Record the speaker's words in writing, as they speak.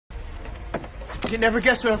You never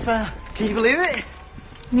guess what I found. Can you believe it?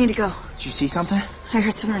 We need to go. Did you see something? I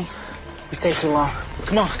heard something. We stayed too long.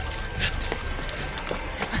 Come on.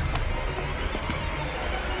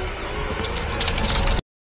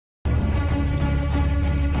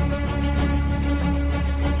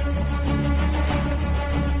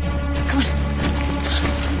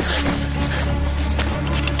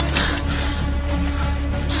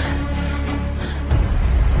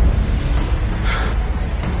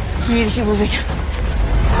 We need to keep moving.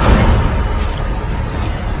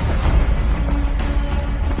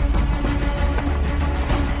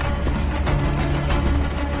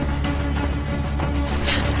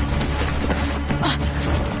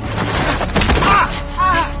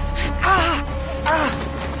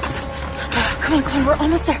 Come on, we're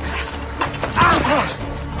almost there.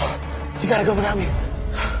 You gotta go without me.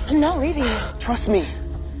 I'm not leaving you. Trust me.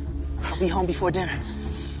 I'll be home before dinner.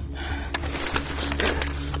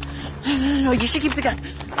 No, you should keep the gun.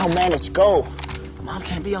 I'll manage. Go. Mom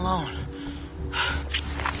can't be alone.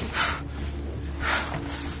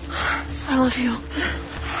 I love you.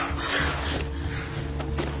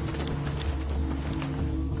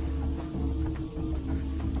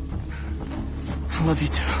 I love you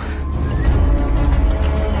too.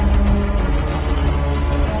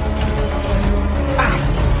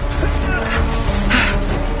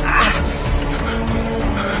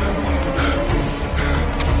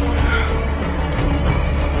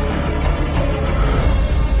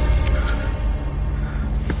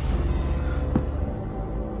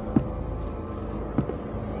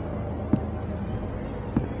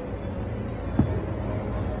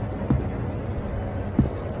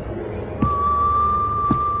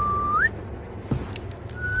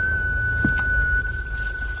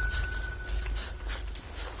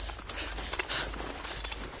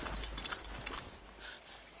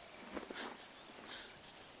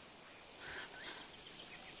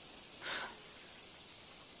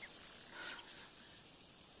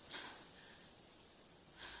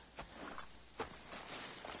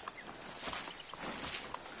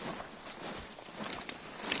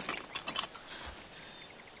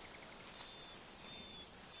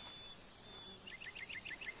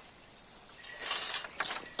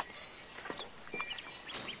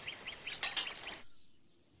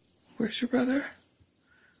 Where's your brother?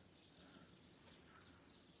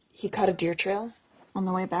 He caught a deer trail on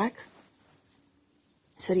the way back.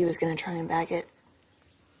 Said he was gonna try and bag it.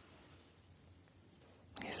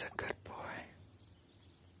 He's a good boy.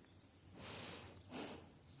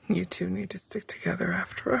 You two need to stick together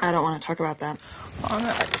after all. I don't want to talk about that.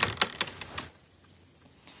 Anna,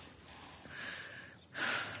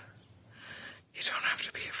 you don't have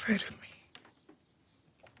to be afraid of me.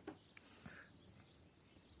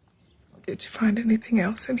 Did you find anything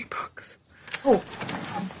else? Any books? Oh.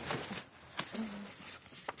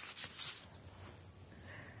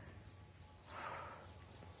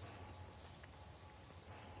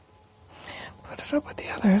 Put it up with the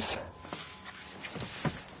others.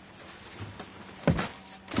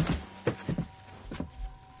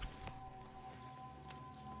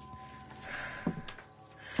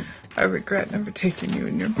 I regret never taking you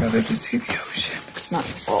and your brother to see the ocean. It's not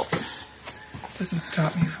your fault. Doesn't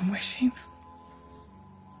stop me from wishing.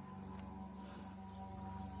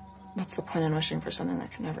 What's the point in wishing for something that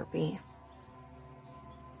can never be?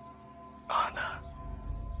 Anna,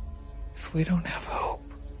 if we don't have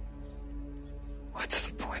hope, what's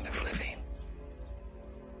the point of living?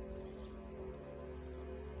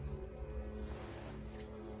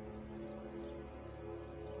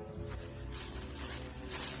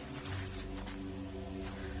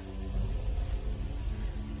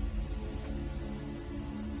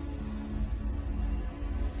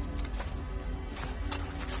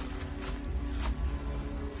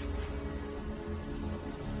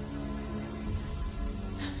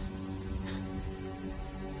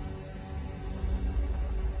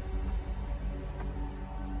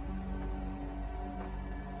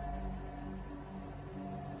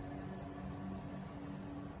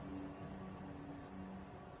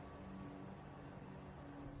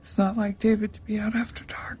 It's not like David to be out after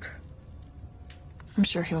dark. I'm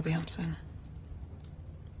sure he'll be home soon.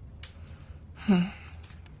 There's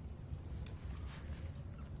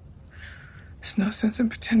no sense in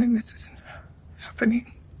pretending this isn't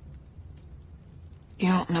happening. You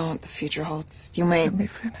don't know what the future holds. You may... Let me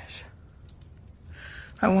finish.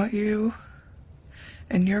 I want you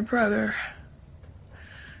and your brother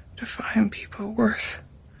to find people worth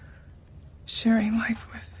sharing life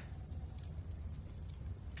with.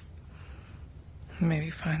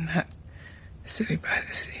 Maybe find that city by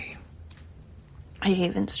the sea.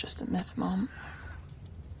 Haven's just a myth, Mom.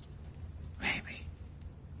 Maybe.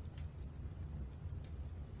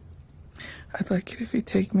 I'd like it if you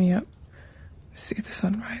take me up to see the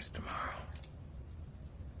sunrise tomorrow.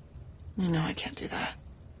 You know I can't do that.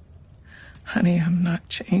 Honey, I'm not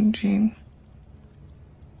changing.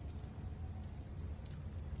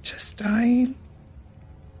 Just dying.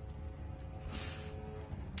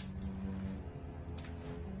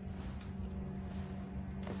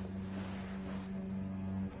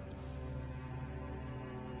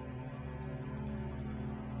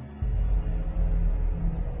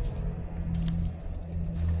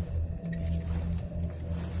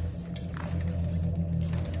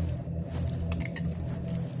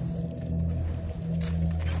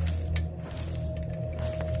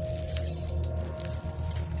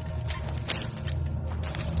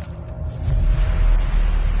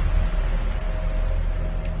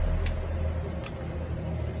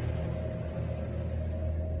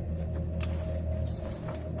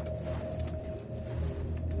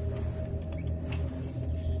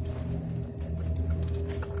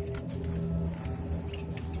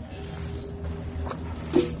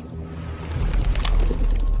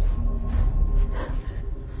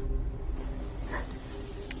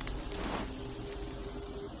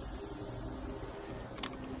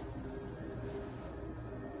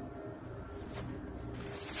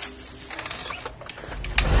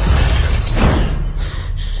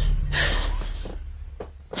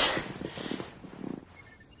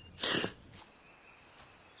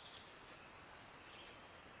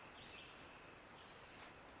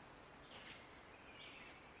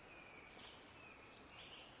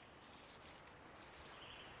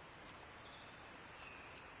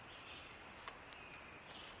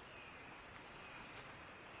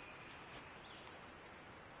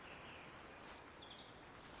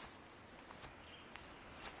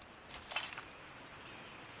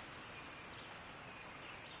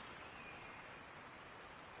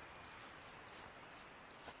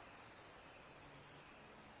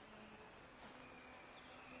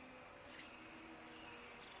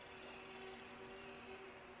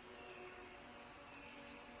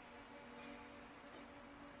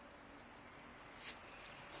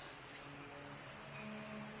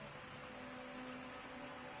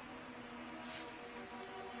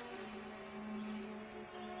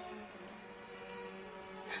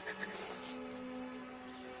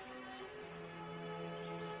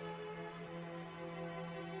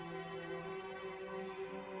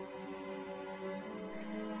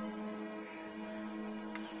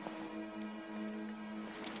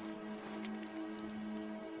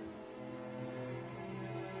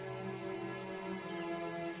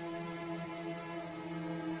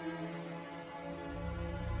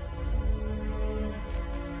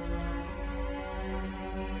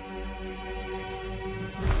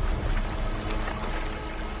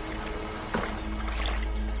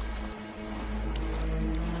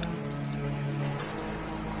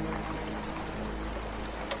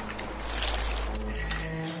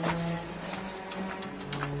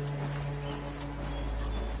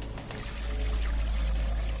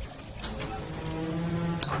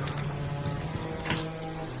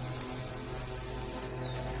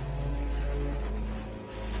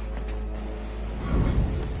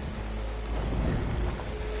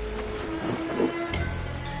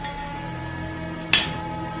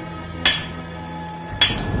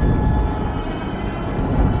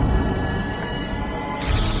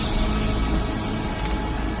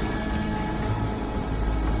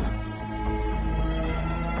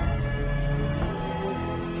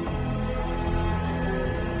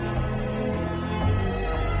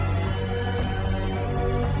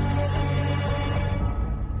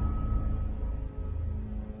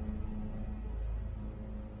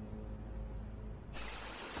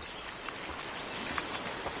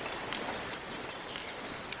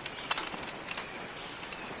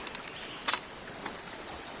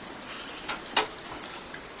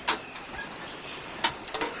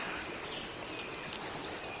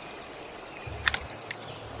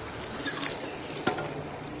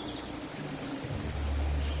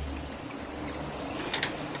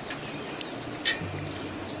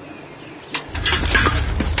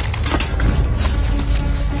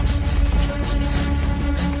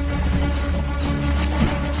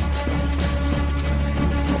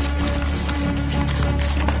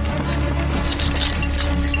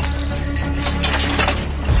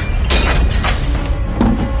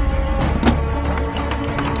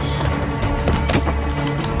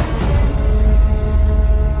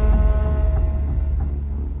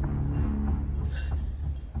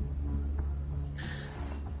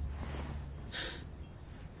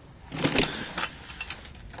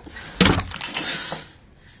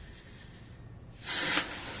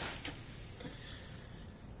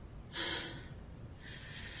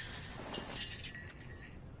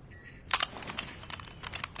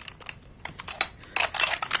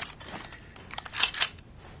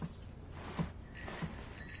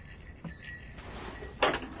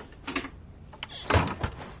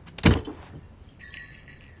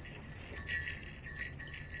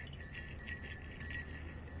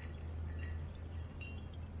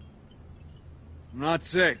 Not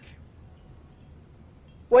sick.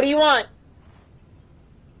 What do you want?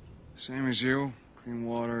 Same as you. Clean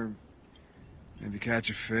water. Maybe catch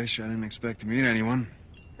a fish. I didn't expect to meet anyone.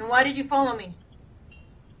 And why did you follow me?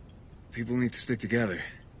 People need to stick together.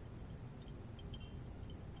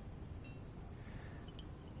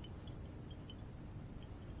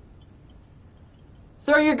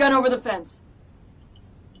 Throw your gun over the fence.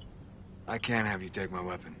 I can't have you take my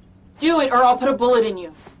weapon. Do it or I'll put a bullet in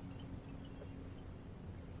you.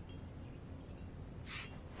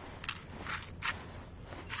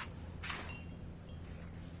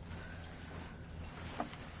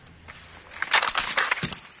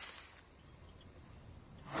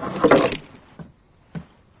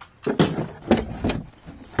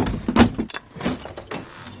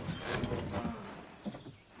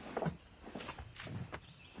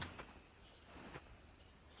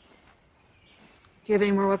 Do you have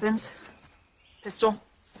any more weapons? Pistol?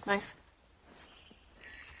 Knife?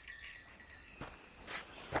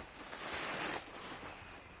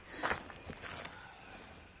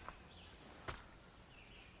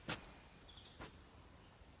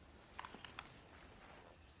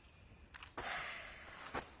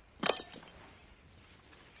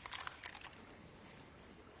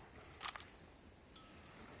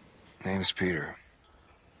 Name's Peter.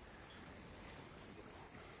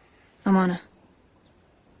 I'm Anna.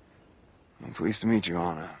 I'm pleased to meet you,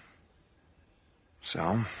 Anna.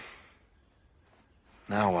 So?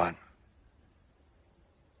 Now what?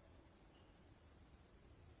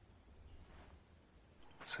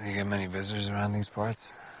 So you get many visitors around these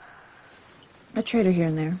parts? A trader here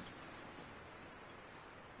and there.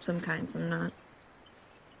 Some kind, some not.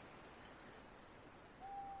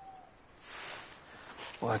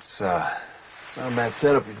 Well, it's not a bad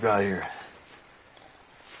setup you've got here.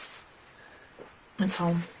 It's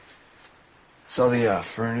home. Saw the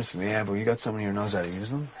furnace and the anvil. You got someone here who knows how to use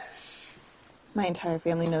them? My entire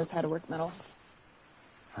family knows how to work metal.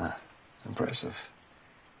 Huh. Impressive.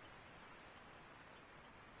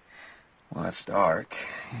 Well, it's dark.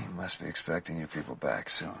 You must be expecting your people back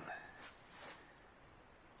soon.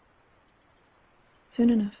 Soon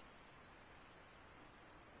enough.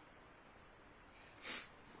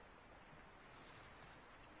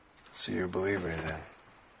 So you're a believer then?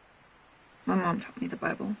 My mom taught me the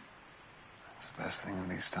Bible. It's the best thing in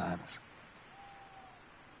these times.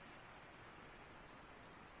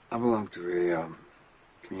 I belong to a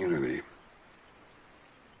community.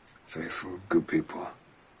 Faithful, good people.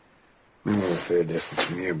 I mean, we're a fair distance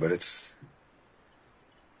from here, but it's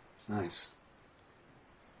nice.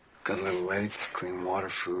 Got a little lake, clean water,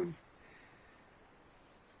 food.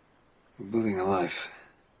 We're building a life.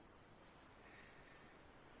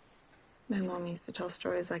 My mom used to tell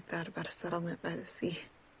stories like that about a settlement by the sea.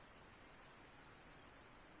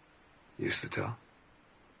 Used to tell?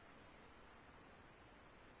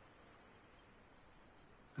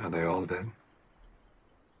 Are they all dead?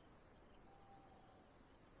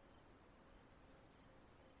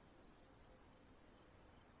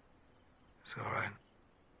 It's all right.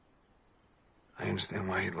 I understand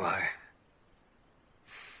why you'd lie.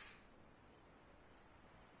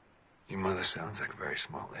 Your mother sounds like a very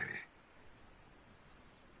smart lady.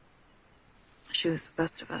 She was the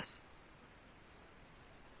best of us.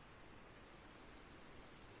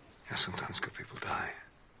 Yeah, sometimes good people die.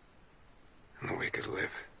 And the wicked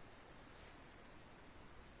live.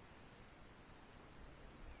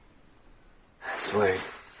 It's late.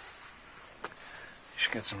 You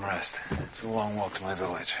should get some rest. It's a long walk to my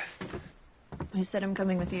village. I said I'm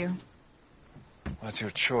coming with you. Well, that's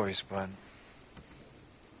your choice, but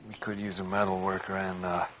we could use a metal worker and,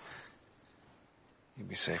 you'd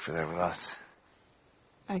be safer there with us.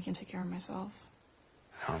 I can take care of myself.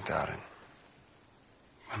 I don't doubt it.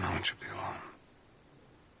 But no one should be alone.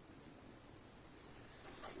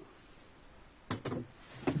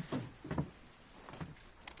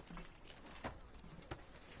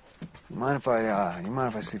 You mind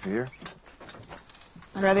if I sleep here?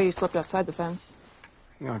 I'd rather you slept outside the fence.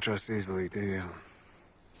 You don't trust easily, do you?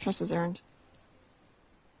 Trust is earned.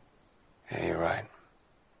 Yeah, you're right.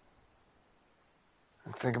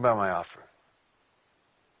 And think about my offer.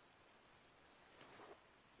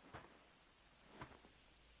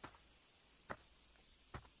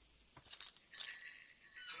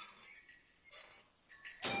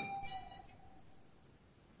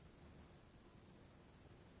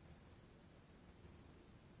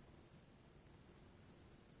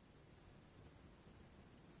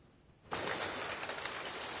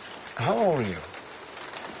 How old are you?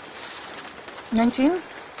 19?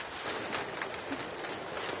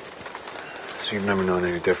 So you've never known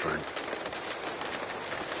any different.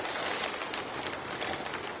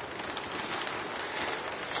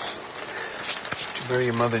 bury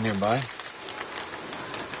your mother nearby?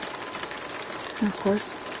 Of course.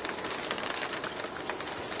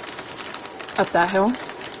 Up that hill.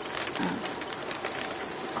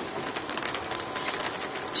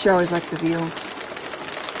 She always liked the view.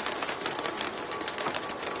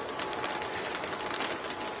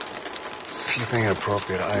 If you think it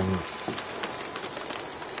appropriate, I'd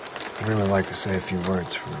really like to say a few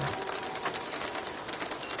words for her.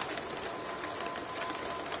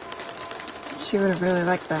 She would have really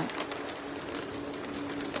liked that.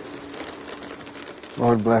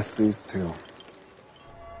 Lord bless these two.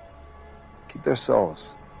 Keep their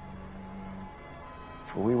souls,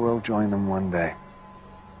 for we will join them one day.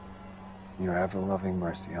 In your ever-loving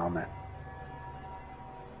mercy, amen.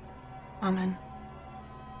 Amen.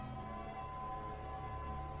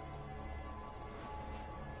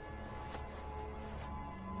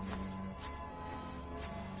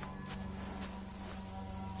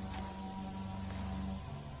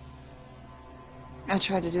 I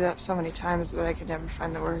tried to do that so many times, but I could never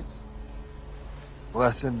find the words.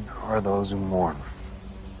 Blessed are those who mourn.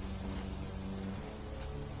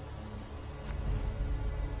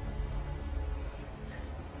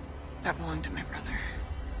 That belonged to my brother.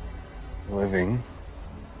 The living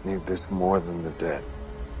need this more than the dead.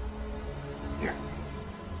 Here.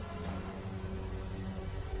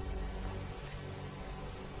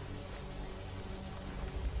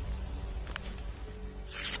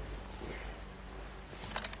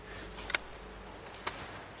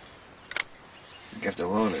 Gift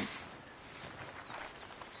loaded.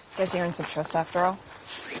 Guess you earned some trust after all.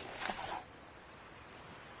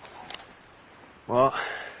 Well,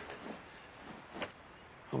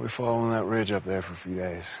 I'll be following that ridge up there for a few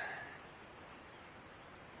days.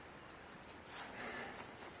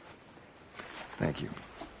 Thank you.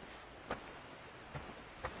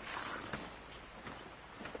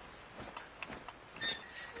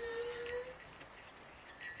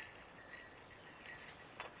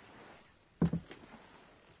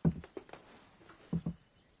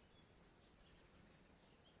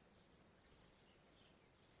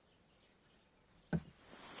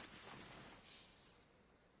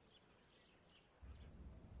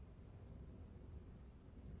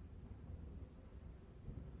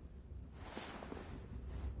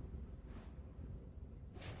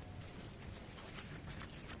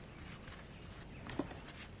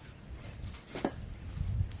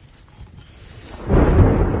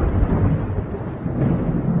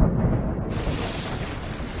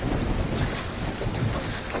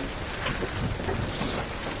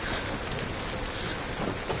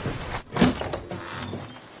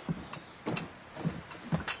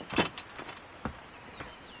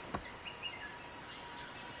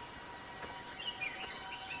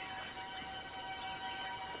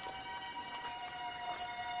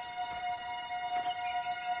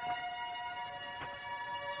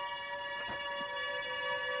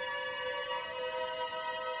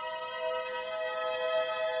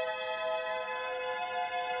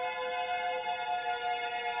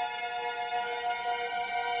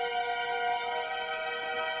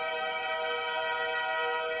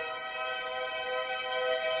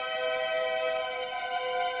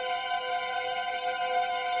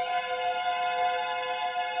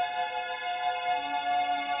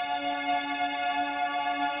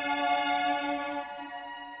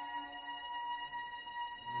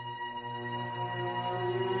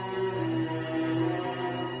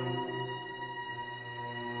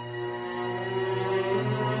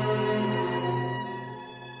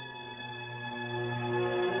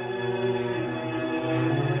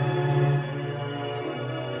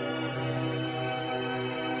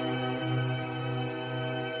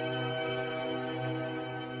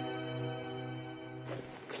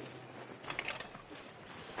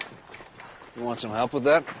 You want some help with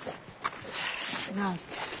that? No.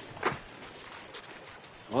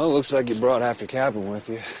 Well, it looks like you brought half your cabin with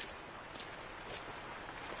you.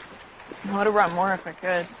 I would have brought more if I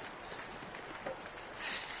could.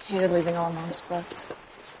 Hated leaving all Mom's books.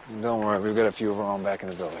 Don't worry, we've got a few of our own back in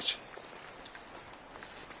the village.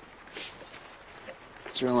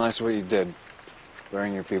 It's real nice what you did,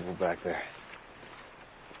 burying your people back there.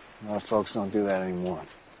 A lot of folks don't do that anymore.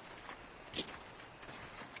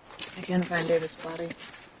 I couldn't find David's body.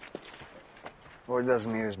 Lord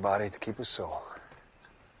doesn't need his body to keep his soul.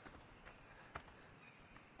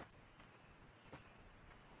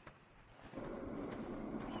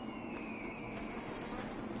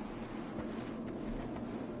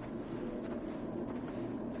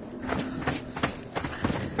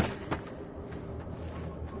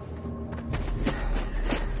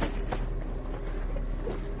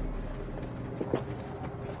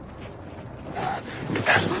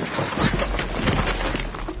 that.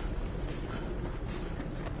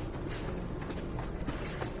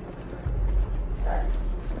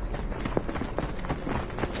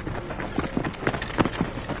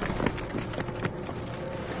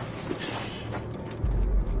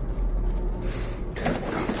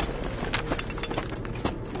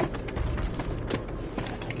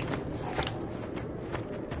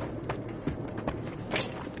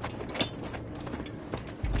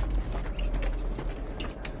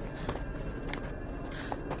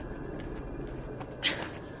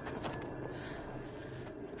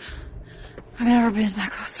 I've never been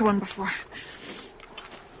that close to one before.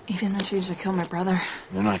 Even the Jews that killed my brother.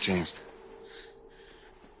 They're not changed.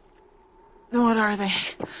 Then what are they?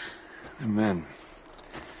 They're men.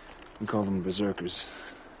 We call them berserkers.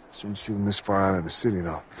 Strange to see them this far out of the city,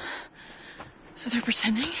 though. So they're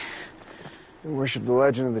pretending? They worship the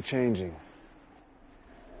legend of the changing.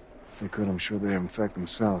 If they could, I'm sure they'd infect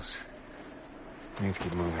themselves. We need to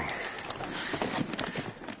keep moving.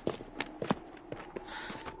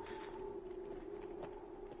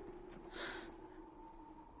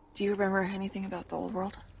 Do you remember anything about the old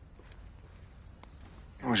world?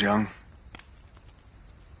 I was young.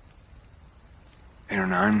 8 or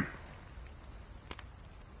 9.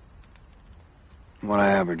 What I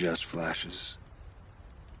have are just flashes.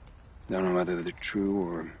 Don't know whether they're true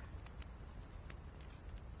or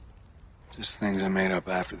just things I made up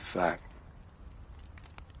after the fact.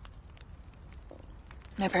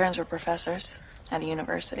 My parents were professors at a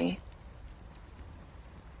university.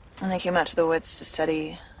 And they came out to the woods to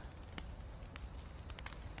study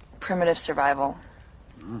primitive survival.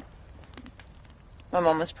 My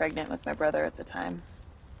mom was pregnant with my brother at the time.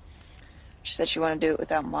 She said she wanted to do it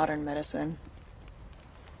without modern medicine.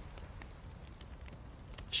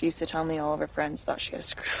 She used to tell me all of her friends thought she had a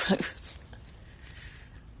screw loose.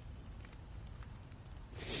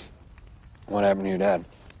 What happened to your dad?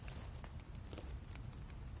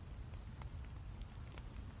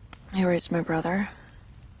 He raised my brother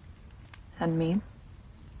and me.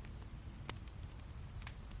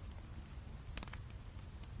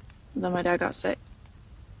 Then my dad got sick.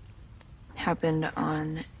 Happened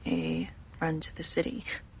on a run to the city.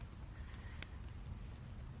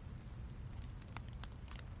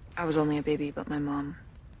 I was only a baby, but my mom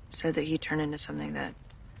said that he turned into something that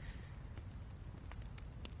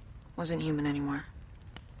wasn't human anymore.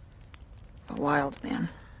 A wild man.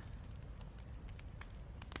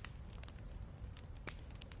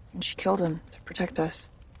 And she killed him to protect us.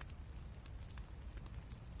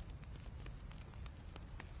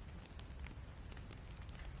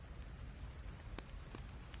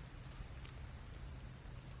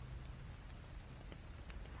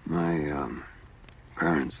 My,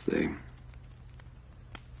 parents, they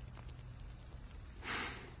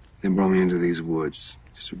brought me into these woods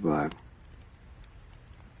to survive.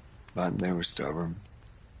 But they were stubborn.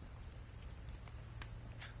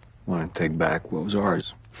 Wanted to take back what was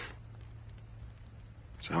ours.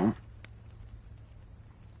 So,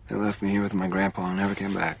 they left me here with my grandpa and never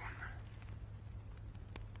came back.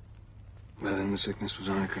 But then the sickness was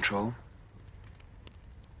under control.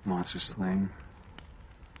 Monsters slain.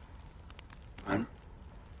 But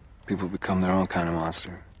people become their own kind of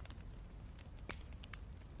monster.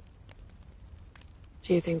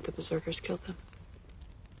 Do you think the berserkers killed them?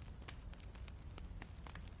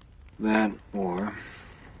 That, or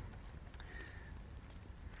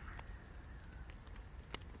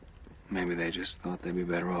maybe they just thought they'd be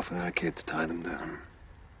better off without a kid to tie them down.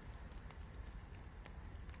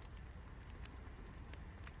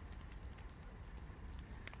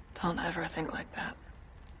 Don't ever think like that.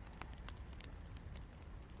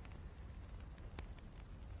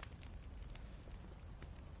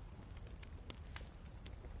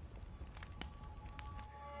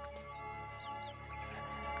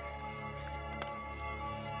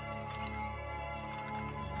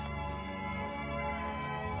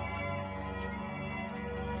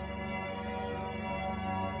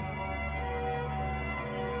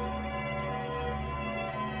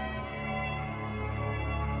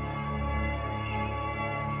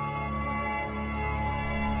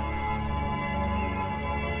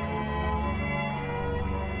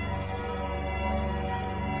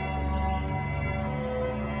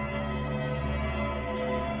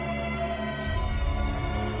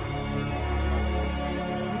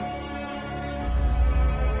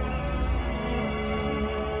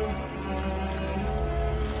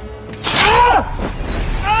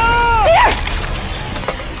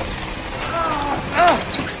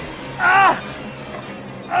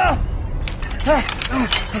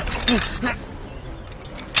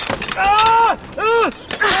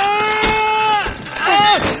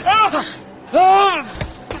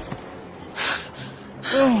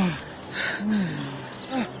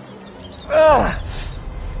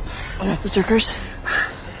 Berserkers?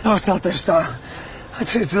 No, it's not their style.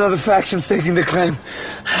 It's another faction staking their claim.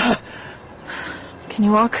 Can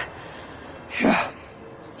you walk? Yeah.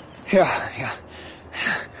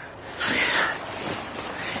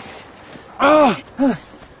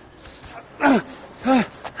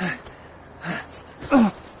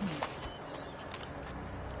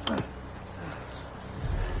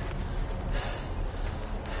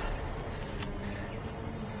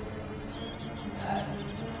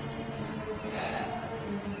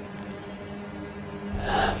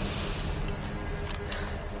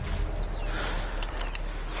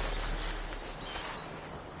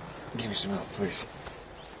 Give me some milk, please.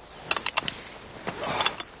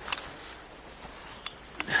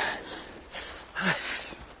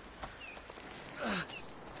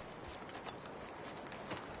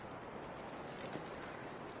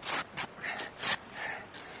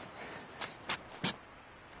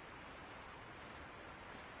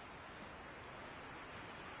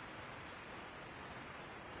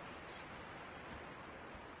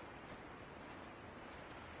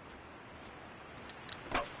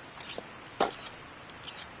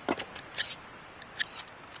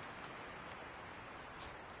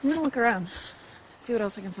 I'm gonna look around. See what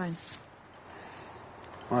else I can find.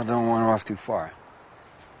 Well, don't wander off too far.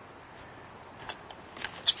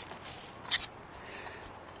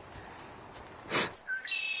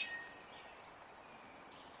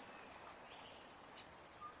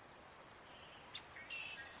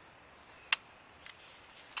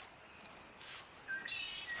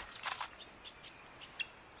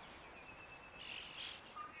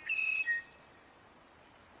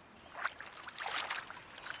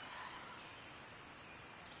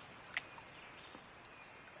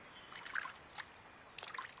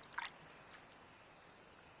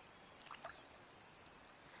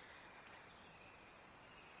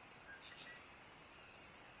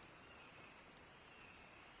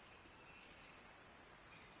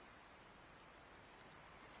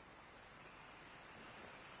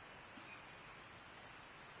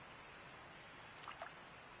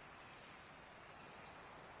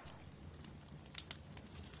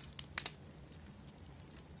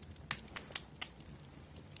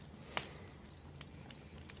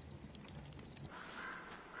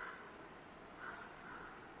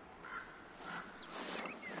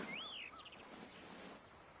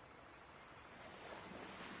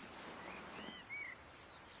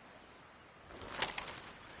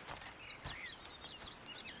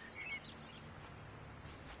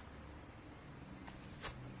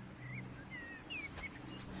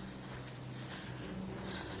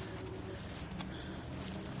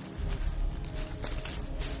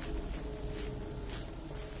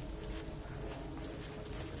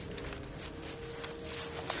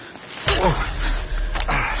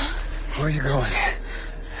 Where are you going?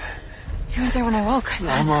 You weren't there when I woke.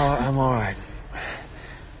 I'm all right.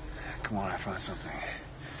 Come on, I found something.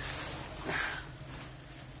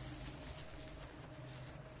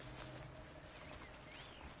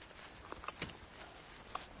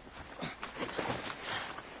 I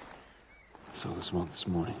saw the smoke this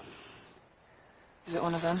morning. Is it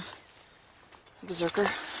one of them? A berserker?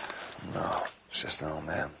 No, it's just an old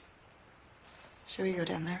man. Should we go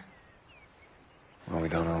down there? Well, we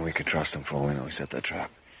don't know. We could trust him for all we know. He set that trap.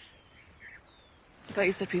 I thought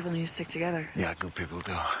you said people need to stick together. Yeah, good people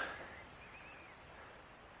do.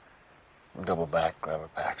 We'll double back, grab our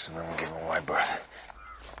packs, and then we'll give him a wide berth.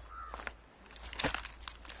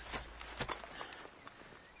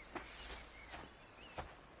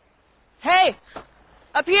 Hey!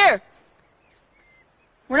 Up here!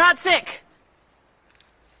 We're not sick!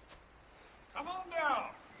 Come on down!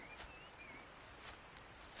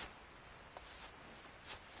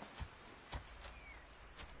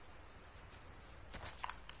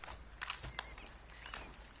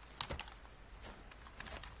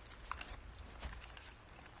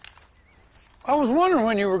 I was wondering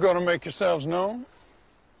when you were going to make yourselves known.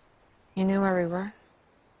 You knew where we were?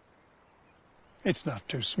 It's not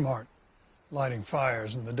too smart, lighting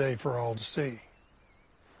fires in the day for all to see.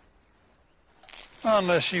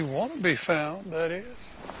 Unless you want to be found, that is.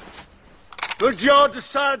 Good y'all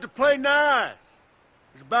decided to play nice.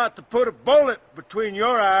 I was about to put a bullet between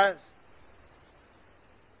your eyes.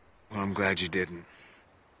 Well, I'm glad you didn't.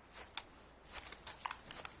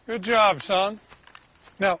 Good job, son.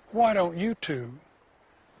 Now, why don't you two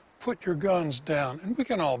put your guns down and we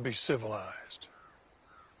can all be civilized?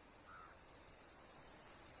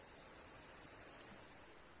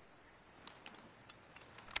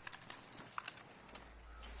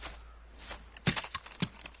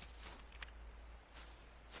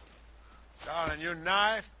 Darling, your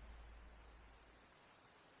knife?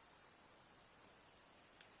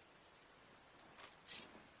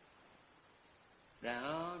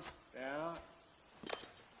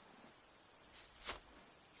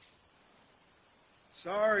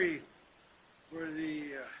 Sorry for the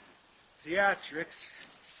theatrics.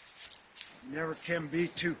 You never can be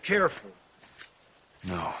too careful.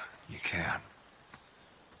 No, you can't.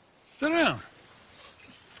 Sit down.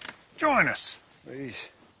 Join us. Please.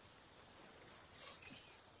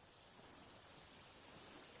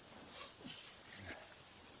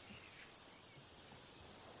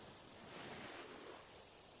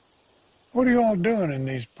 What are you all doing in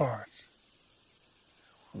these parts?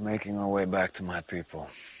 We're making our way back to my people.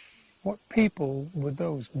 What people would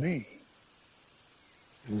those be?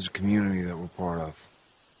 There's a community that we're part of.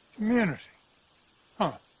 Community.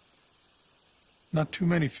 Huh. Not too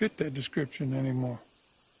many fit that description anymore.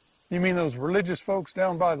 You mean those religious folks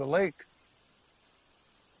down by the lake?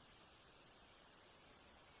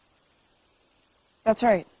 That's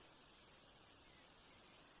right.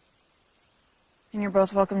 And you're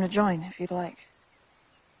both welcome to join if you'd like.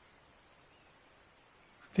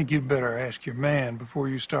 I think you'd better ask your man before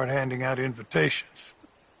you start handing out invitations.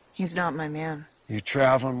 He's not my man. You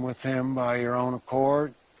traveling with him by your own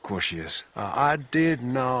accord? Of course she is. I did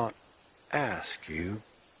not ask you.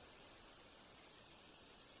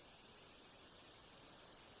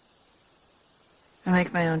 I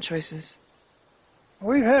make my own choices.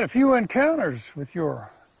 We've had a few encounters with your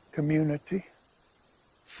community.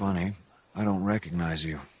 Funny, I don't recognize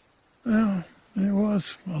you. Well, it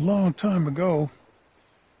was a long time ago.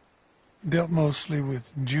 Dealt mostly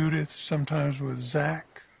with Judith, sometimes with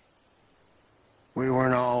Zach. We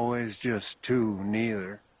weren't always just two,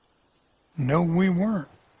 neither. No, we weren't.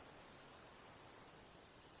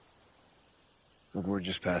 Look, we're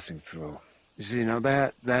just passing through. You see, now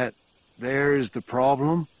that there is the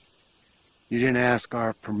problem. You didn't ask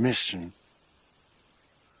our permission.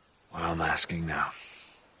 Well, I'm asking now.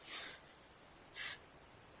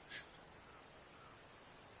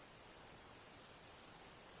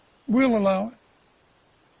 We'll allow it.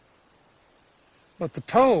 But the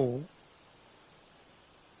toll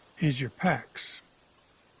is your packs.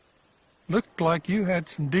 Looked like you had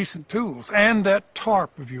some decent tools, and that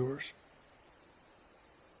tarp of yours.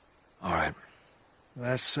 All right.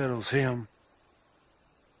 That settles him.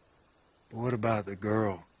 But what about the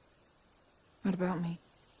girl? What about me?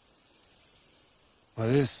 Well,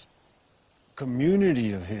 this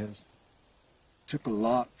community of his took a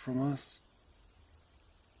lot from us.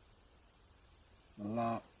 A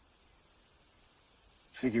lot.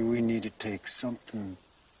 Figure we need to take something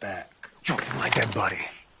back. Jump from my dead body.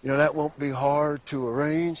 You know, that won't be hard to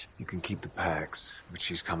arrange. You can keep the packs, but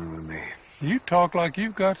she's coming with me. You talk like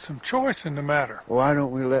you've got some choice in the matter. Why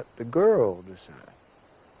don't we let the girl decide?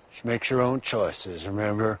 She makes her own choices,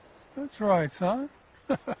 remember? That's right, son.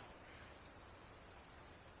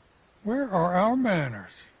 Where are our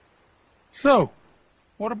manners? So,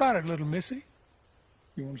 what about it, little missy?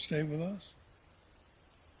 You want to stay with us?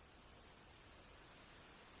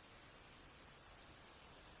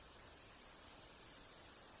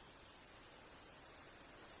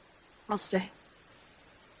 I'll stay.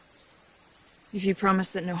 If you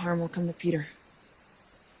promise that no harm will come to Peter.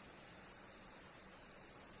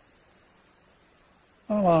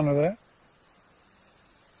 I'll honor that.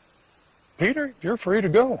 Peter, you're free to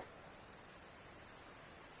go.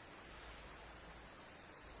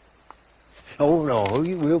 Oh, no,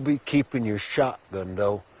 we'll be keeping your shotgun,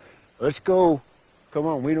 though. Let's go. Come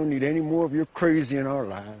on, we don't need any more of your crazy in our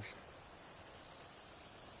lives.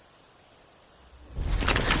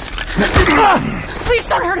 Please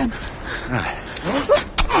don't hurt him!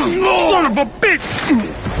 Son of a bitch!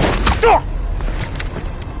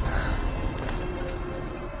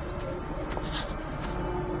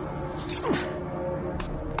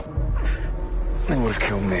 They would have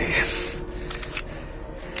killed me.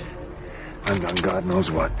 I've done God knows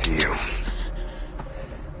what to you.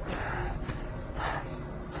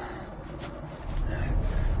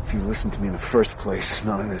 If you listened to me in the first place,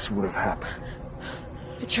 none of this would have happened.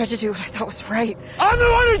 I tried to do what I thought was right. I'm the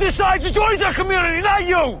one who decides to join the community, not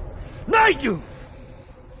you! Not you!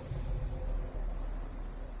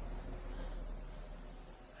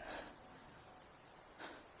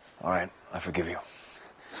 All right, I forgive you.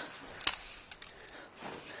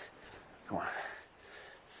 Come on.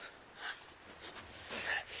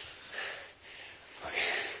 Look.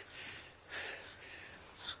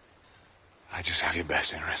 I just have your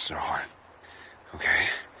best interests at heart. Okay?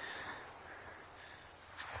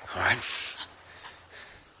 All right?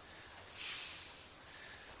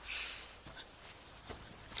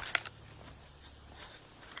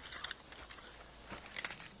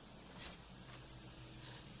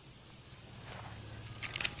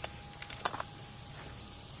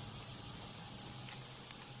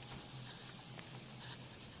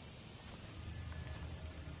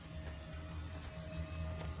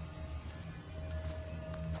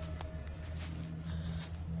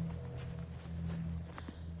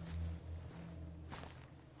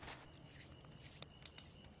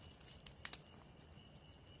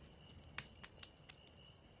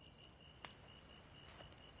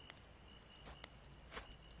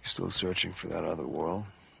 Still searching for that other world.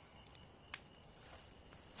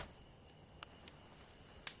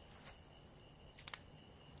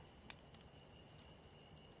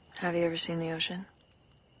 Have you ever seen the ocean?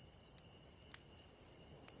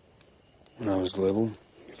 When I was little,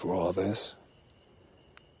 before all this.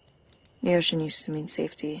 The ocean used to mean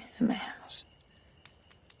safety in my house.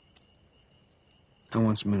 I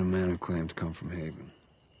once met a man who claimed to come from Haven.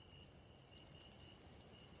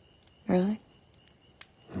 Really?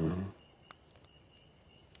 Mm-hmm.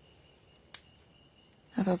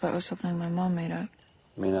 I thought that was something my mom made up.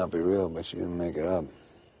 May not be real, but she didn't make it up.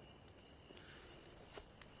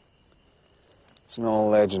 It's an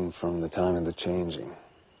old legend from the time of the changing.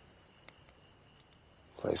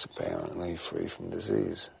 Place apparently free from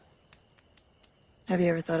disease. Have you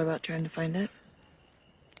ever thought about trying to find it?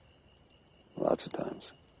 Lots of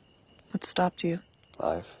times. What stopped you?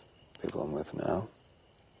 Life, people I'm with now.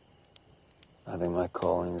 I think my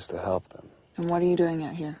calling is to help them. And what are you doing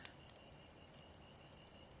out here?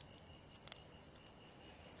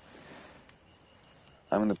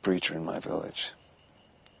 I'm the preacher in my village.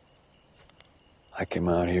 I came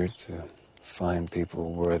out here to find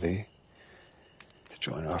people worthy to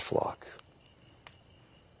join our flock.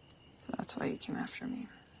 So that's why you came after me.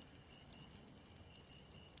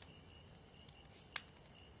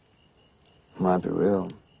 Might be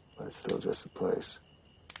real, but it's still just a place.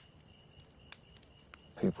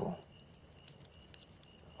 People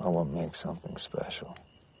are what makes something special.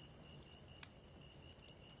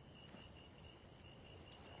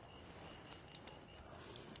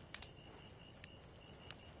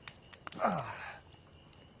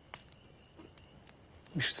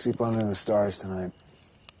 We should sleep under the stars tonight.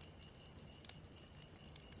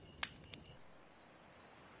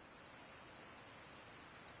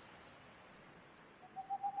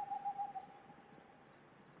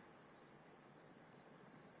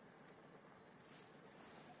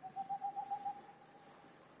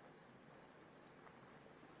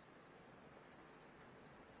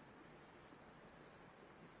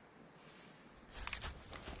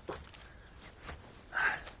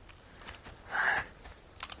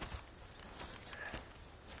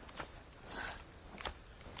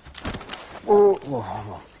 Whoa, whoa,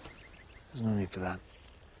 whoa. There's no need for that.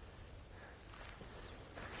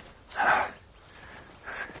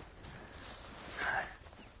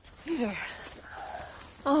 Peter.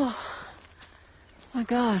 Oh, my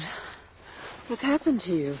God. What's happened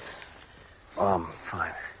to you?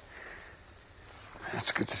 Fine.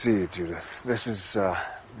 It's good to see you, Judith. This is,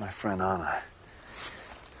 my friend Anna.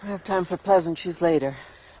 I have time for pleasantries later.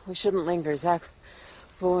 We shouldn't linger. Zach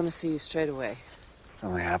will want to see you straight away.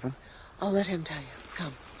 Something happened? I'll let him tell you.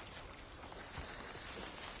 Come.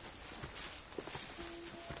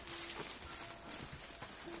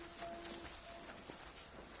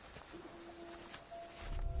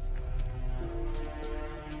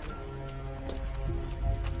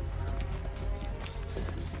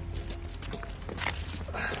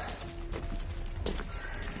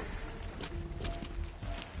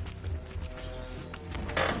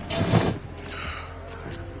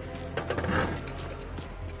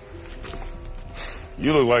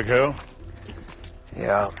 You look like hell.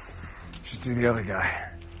 Yeah. Should see the other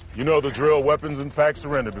guy. You know the drill, weapons and packs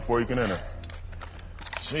surrender before you can enter.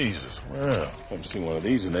 Jesus, well, haven't seen one of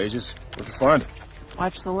these in ages. Where'd you find it?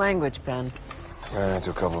 Watch the language, Ben. Ran into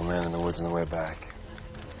a couple of men in the woods on the way back.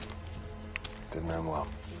 Didn't end well.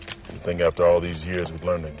 You think after all these years we'd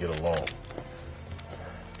learn to get along?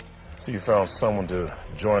 So you found someone to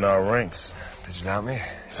join our ranks. Did you doubt me?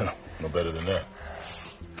 No better than that.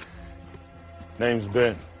 Name's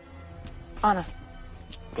Ben. Anna.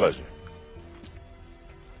 Pleasure.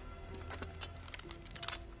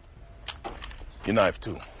 Your knife,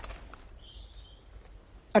 too.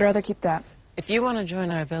 I'd rather keep that. If you want to join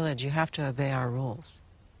our village, you have to obey our rules.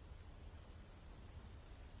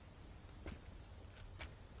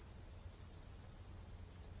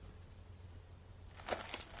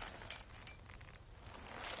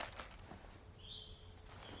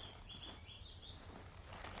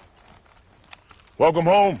 Welcome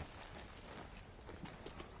home.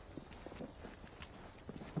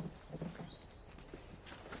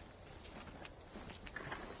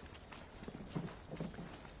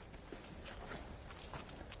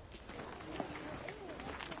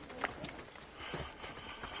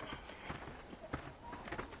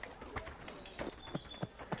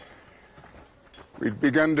 We'd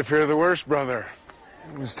begun to fear the worst, brother.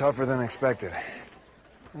 It was tougher than expected.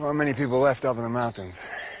 There weren't many people left up in the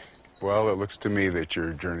mountains. Well, it looks to me that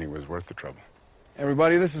your journey was worth the trouble.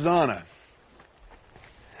 Everybody, this is Anna.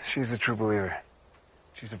 She's a true believer.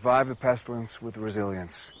 She survived the pestilence with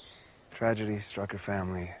resilience. Tragedy struck her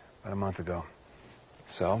family about a month ago.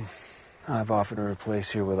 So, I've offered her a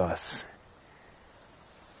place here with us.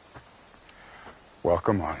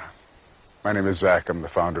 Welcome, Anna. My name is Zach. I'm the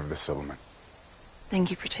founder of the settlement.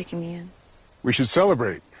 Thank you for taking me in. We should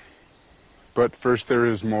celebrate. But first, there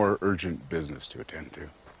is more urgent business to attend to.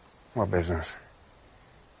 What business?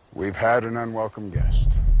 We've had an unwelcome guest.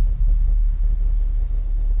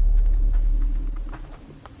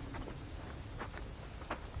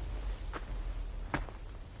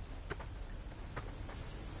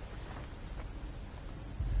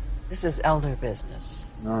 This is elder business.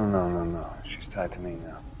 No. She's tied to me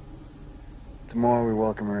now. Tomorrow we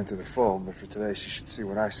welcome her into the fold, but for today she should see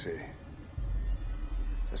what I see.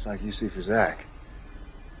 Just like you see for Zach.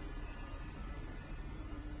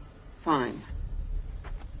 Fine.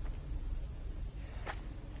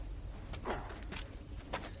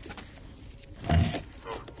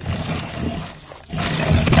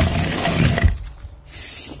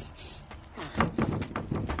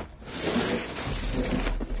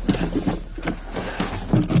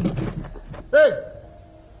 Hey!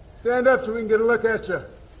 Stand up so we can get a look at you.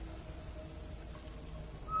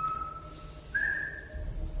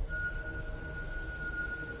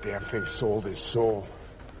 Damn thing sold his soul.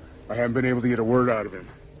 I haven't been able to get a word out of him.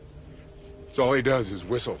 It's all he does is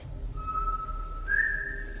whistle.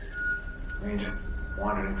 He just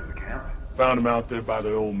wandered into the camp. Found him out there by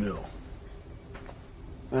the old mill.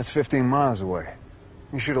 That's 15 miles away.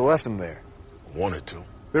 You should have left him there. Wanted to.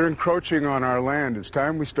 They're encroaching on our land. It's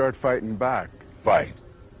time we start fighting back. Fight.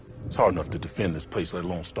 It's hard enough to defend this place, let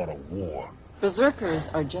alone start a war. Berserkers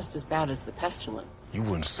are just as bad as the pestilence. You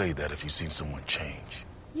wouldn't say that if you seen someone change.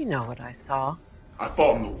 You know what I saw. I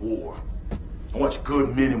fought in the war. I watched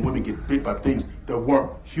good men and women get bit by things that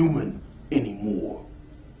weren't human anymore.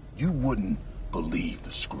 You wouldn't believe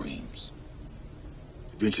the screams.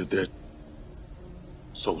 Eventually their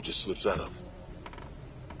soul just slips out of them.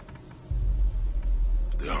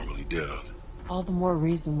 They aren't really dead, are they? All the more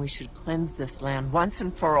reason we should cleanse this land once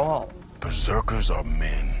and for all. Berserkers are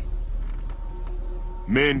men.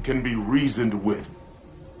 Men can be reasoned with.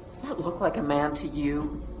 Does that look like a man to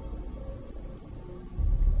you?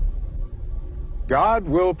 God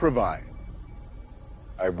will provide.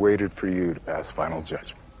 I've waited for you to pass final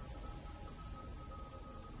judgment.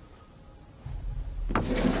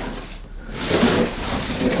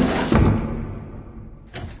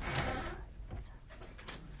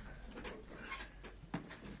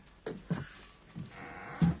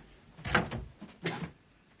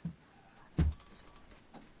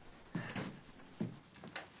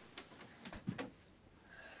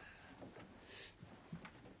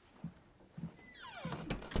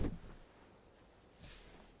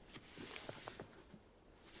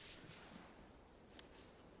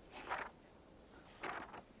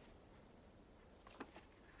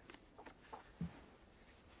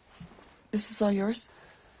 This is all yours?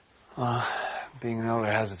 Being an elder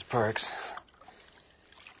has its perks.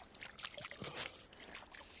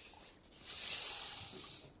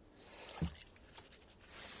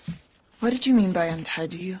 What did you mean by I'm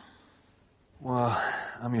tied to you? Well,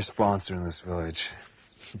 I'm your sponsor in this village.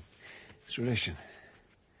 It's tradition.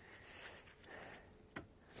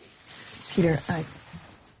 Peter, I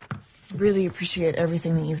really appreciate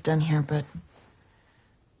everything that you've done here, but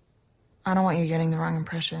I don't want you getting the wrong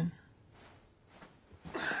impression.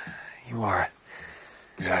 You are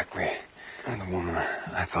exactly the woman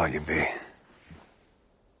I thought you'd be.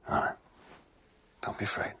 Anna, don't be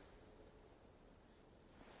afraid.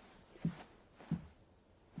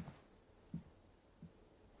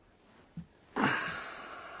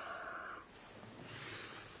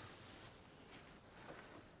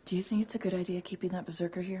 Do you think it's a good idea keeping that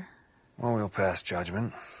berserker here? Well, we'll pass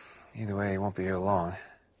judgment. Either way, he won't be here long.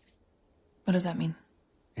 What does that mean?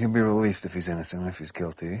 He'll be released if he's innocent. If he's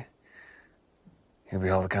guilty, he'll be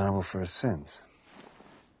held accountable for his sins.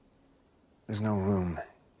 There's no room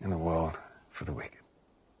in the world for the wicked.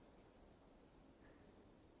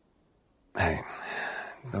 Hey,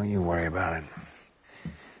 don't you worry about it.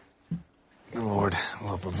 The Lord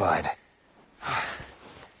will provide.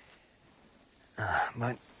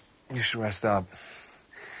 But you should rest up.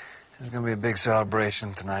 There's gonna be a big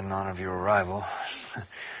celebration tonight in honor of your arrival.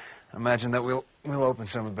 I imagine that we'll open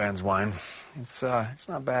some of Ben's wine. It's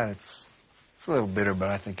not bad. It's a little bitter, but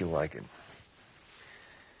I think you'll like it.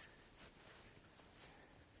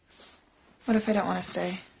 What if I don't want to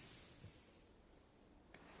stay?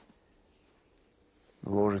 The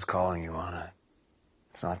Lord is calling you, Anna.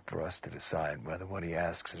 It's not for us to decide whether what he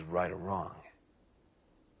asks is right or wrong.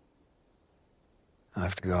 I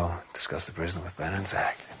have to go discuss the prisoner with Ben and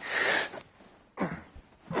Zach.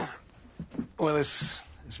 Well, this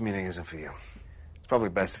meeting isn't for you. It's probably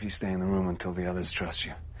best if you stay in the room until the others trust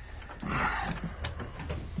you.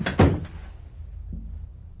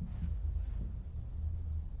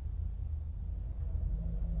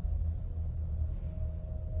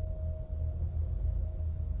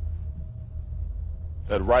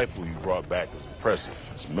 That rifle you brought back is impressive.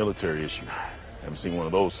 It's a military issue. Haven't seen one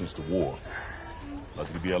of those since the war.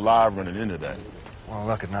 Lucky to be alive running into that. Well,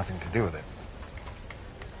 luck had nothing to do with it.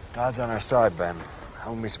 God's on our side, Ben. I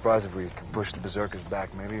wouldn't be surprised if we can push the berserkers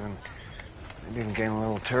back, maybe even gain a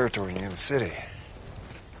little territory near the city.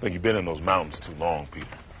 I think you've been in those mountains too long, Peter.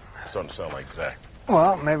 It's starting to sound like Zach.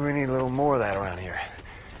 Well, maybe we need a little more of that around here.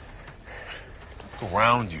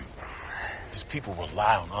 Around you. These people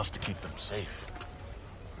rely on us to keep them safe.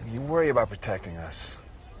 You worry about protecting us.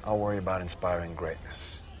 I'll worry about inspiring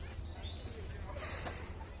greatness.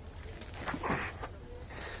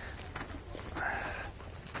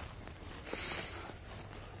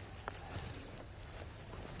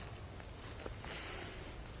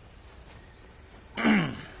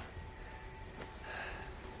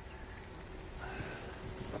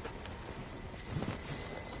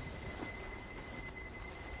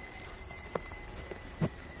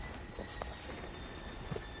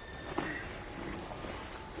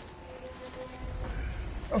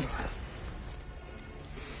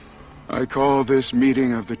 I call this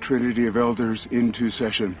meeting of the Trinity of Elders into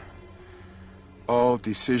session. All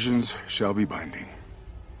decisions shall be binding.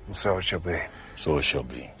 And so it shall be. So it shall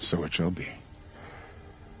be. So it shall be.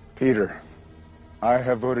 Peter, I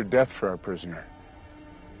have voted death for our prisoner.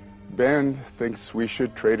 Ben thinks we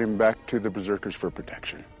should trade him back to the berserkers for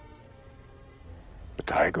protection. The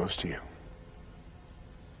tie goes to you.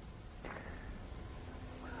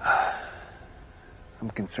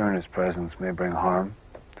 I'm concerned his presence may bring harm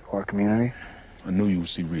to our community. I knew you would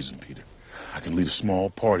see reason, Peter. I can lead a small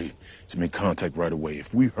party to make contact right away.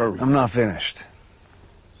 If we hurry... I'm not finished.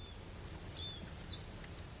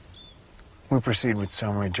 We proceed with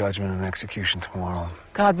summary judgment and execution tomorrow.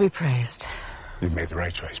 God be praised. You made the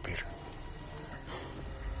right choice, Peter.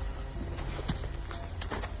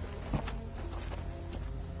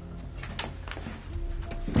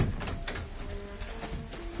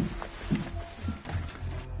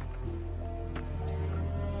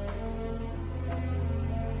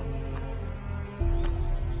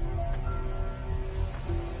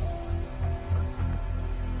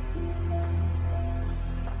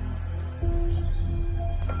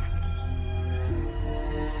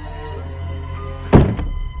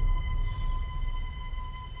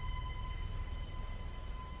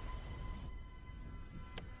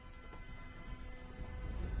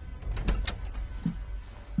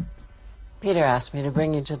 Peter asked me to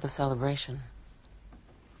bring you to the celebration.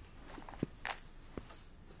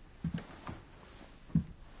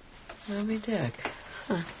 Moby Dick.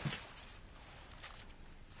 Huh.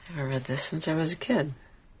 Never read this since I was a kid.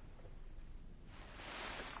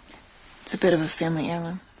 It's a bit of a family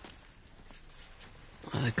heirloom.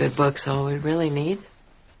 Well, the good book's all we really need.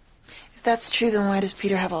 If that's true, then why does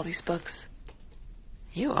Peter have all these books?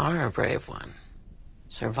 You are a brave one.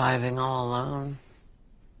 Surviving all alone.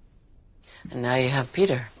 And now you have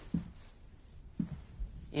Peter.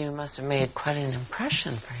 You must have made quite an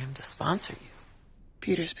impression for him to sponsor you.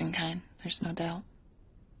 Peter's been kind, there's no doubt.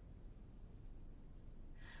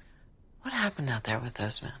 What happened out there with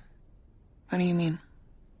those men? What do you mean?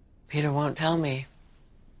 Peter won't tell me.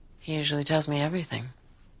 He usually tells me everything.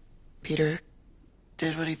 Peter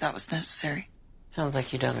did what he thought was necessary. Sounds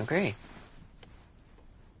like you don't agree.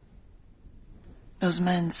 Those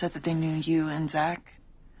men said that they knew you and Zach.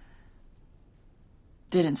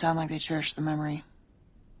 Didn't sound like they cherished the memory.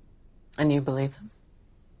 And you believe them?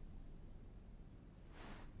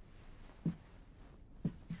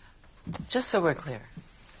 Just so we're clear,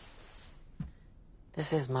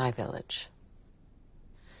 this is my village.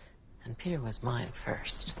 And Peter was mine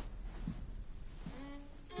first.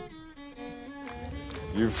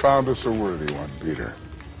 You found us a worthy one, Peter.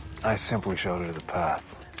 I simply showed her the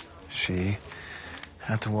path. She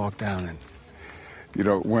had to walk down it. You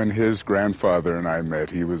know, when his grandfather and I met,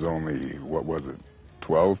 he was only, what was it,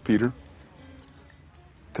 12, Peter?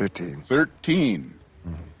 13. 13.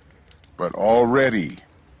 Mm-hmm. But already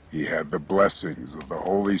he had the blessings of the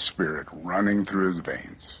Holy Spirit running through his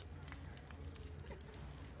veins.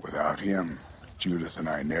 Without him, Judith and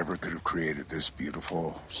I never could have created this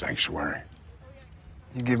beautiful sanctuary.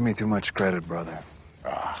 You give me too much credit, brother.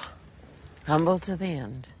 Humble to the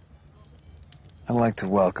end. I'd like to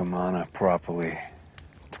welcome Anna properly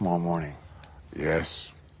tomorrow morning.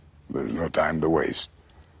 Yes, there's no time to waste.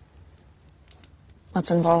 What's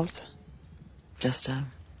involved? Just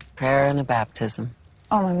Prayer and a baptism.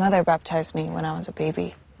 Oh, my mother baptized me when I was a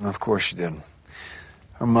baby. Of course she did.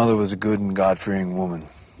 Her mother was a good and God-fearing woman.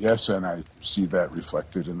 Yes, and I see that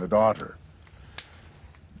reflected in the daughter.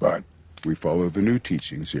 But we follow the new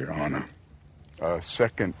teachings here, Anna. A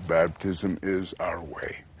second baptism is our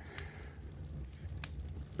way.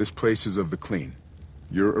 This place is of the clean.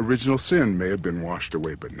 Your original sin may have been washed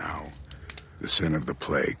away, but now the sin of the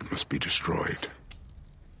plague must be destroyed.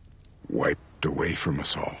 Wiped away from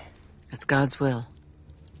us all. It's God's will.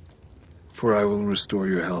 For I will restore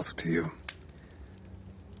your health to you.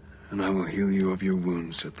 And I will heal you of your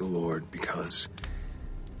wounds, said the Lord, because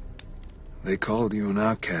they called you an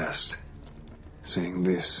outcast, saying,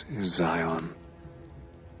 this is Zion,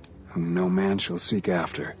 whom no man shall seek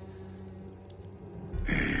after.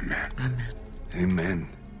 Amen. Amen. Amen.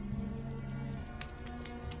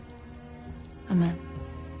 Amen.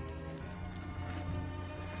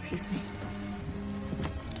 Excuse me.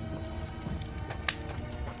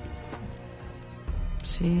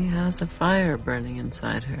 She has a fire burning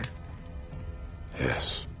inside her.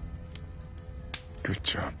 Yes. Good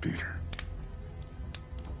job, Peter.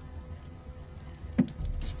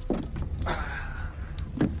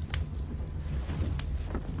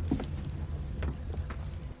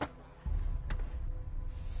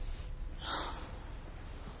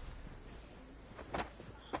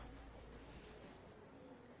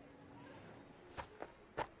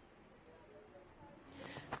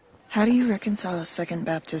 How do you reconcile a second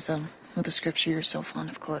baptism with the scripture you're so fond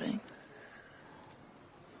of quoting?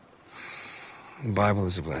 The Bible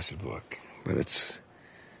is a blessed book, but it's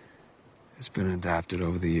been adapted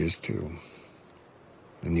over the years too.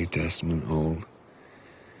 The New Testament, Old.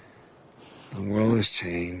 The world has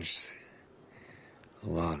changed a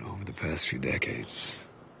lot over the past few decades.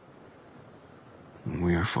 And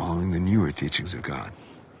we are following the newer teachings of God.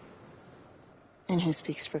 And who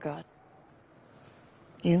speaks for God?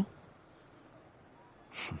 You?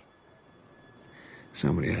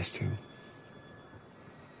 Somebody has to.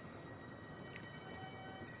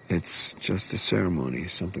 It's just a ceremony,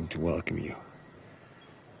 something to welcome you.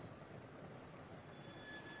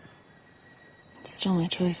 It's still my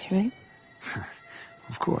choice, right?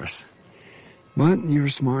 Of course. But you're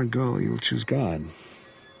a smart girl, you'll choose God.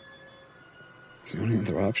 The only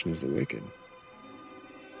other option is the wicked.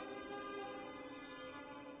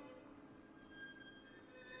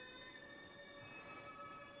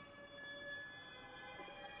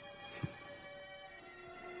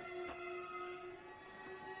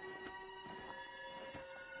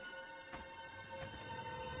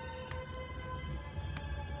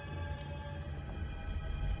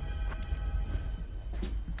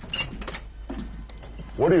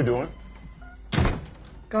 What are you doing?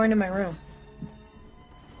 Going to my room.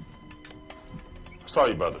 I saw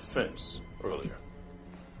you by the fence earlier.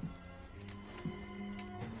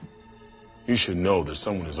 You should know that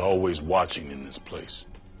someone is always watching in this place.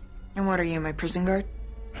 And what are you, my prison guard?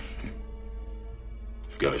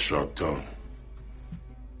 You've got a sharp tongue.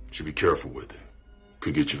 Should be careful with it.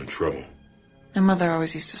 Could get you in trouble. My mother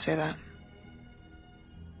always used to say that.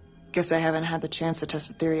 Guess I haven't had the chance to test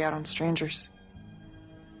the theory out on strangers.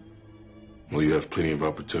 Well, you have plenty of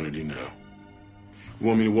opportunity now. You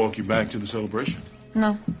want me to walk you back to the celebration?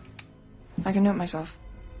 No. I can do it myself.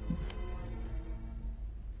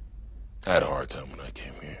 I had a hard time when I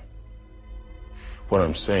came here. What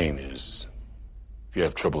I'm saying is, if you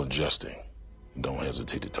have trouble adjusting, don't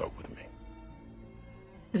hesitate to talk with me.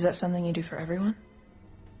 Is that something you do for everyone?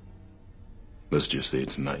 Let's just say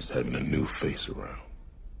it's nice having a new face around.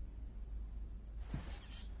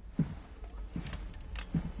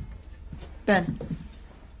 Ben.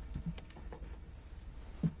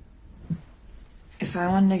 If I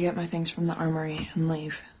wanted to get my things from the armory and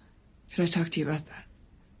leave, could I talk to you about that?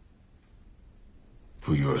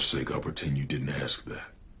 For your sake, I'll pretend you didn't ask that.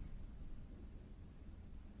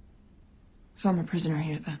 So I'm a prisoner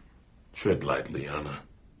here then. Tread lightly, Anna.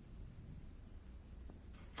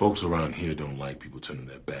 Folks around here don't like people turning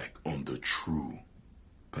their back on the true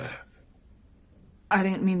path. I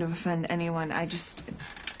didn't mean to offend anyone. I just...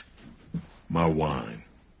 My wine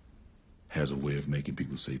has a way of making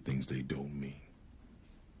people say things they don't mean.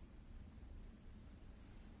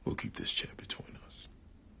 We'll keep this chat between us.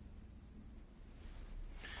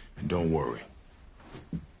 And don't worry.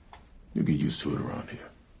 You'll get used to it around here.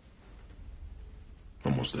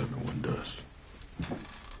 Almost everyone does.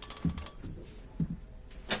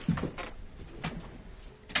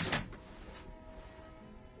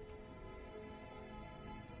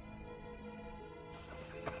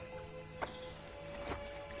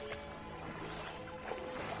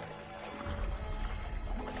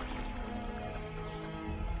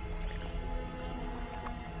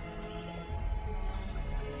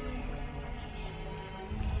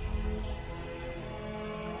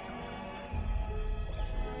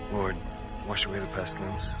 wash away the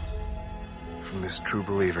pestilence from this true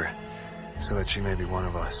believer, so that she may be one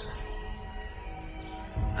of us.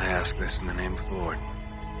 I ask this in the name of the Lord.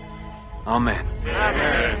 Amen.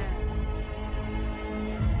 Amen.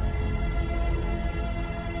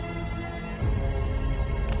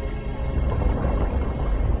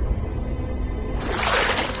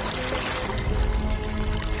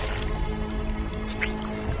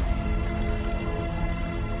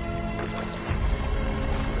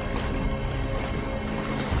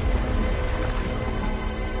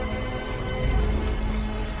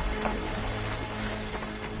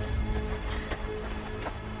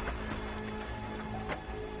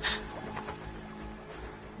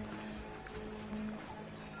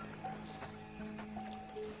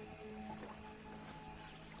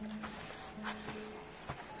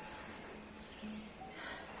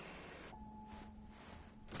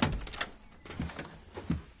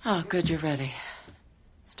 Oh, good, you're ready.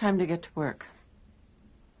 It's time to get to work.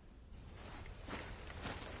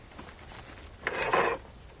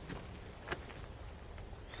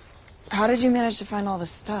 How did you manage to find all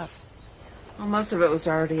this stuff? Well, most of it was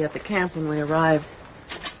already at the camp when we arrived.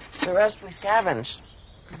 The rest we scavenged.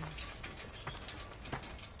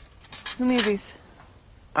 Who made these?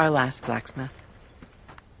 Our last blacksmith.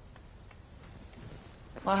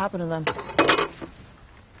 What happened to them?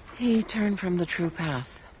 He turned from the true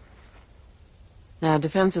path. Now,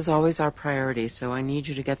 defense is always our priority, so I need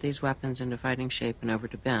you to get these weapons into fighting shape and over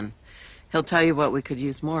to Ben. He'll tell you what we could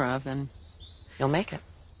use more of, and you'll make it.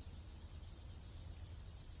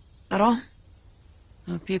 That all?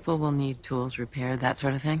 Well, people will need tools repaired, that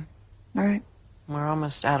sort of thing. All right. We're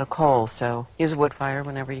almost out of coal, so use a wood fire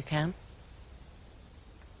whenever you can.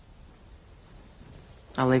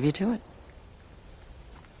 I'll leave you to it.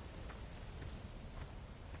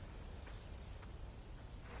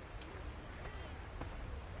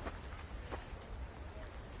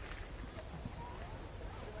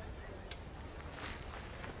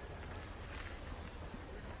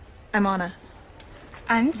 I'm Anna.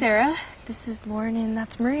 I'm Sarah. This is Lauren, and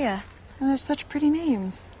that's Maria. Oh, they're such pretty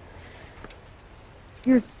names.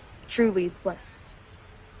 You're truly blessed.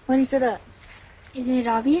 Why do you say that? Isn't it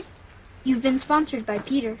obvious? You've been sponsored by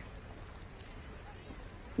Peter.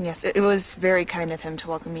 Yes, it was very kind of him to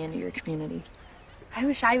welcome me into your community. I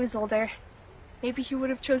wish I was older. Maybe he would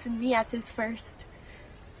have chosen me as his first.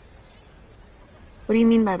 What do you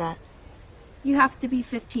mean by that? You have to be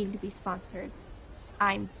 15 to be sponsored.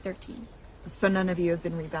 I'm 13. So none of you have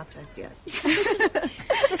been rebaptized yet?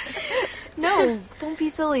 No, don't be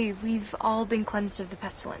silly. We've all been cleansed of the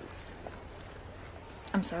pestilence.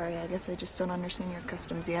 I'm sorry, I guess I just don't understand your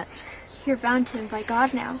customs yet. You're bound to him by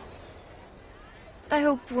God now. I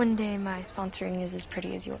hope one day my sponsoring is as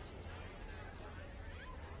pretty as yours.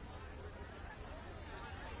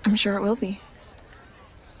 I'm sure it will be.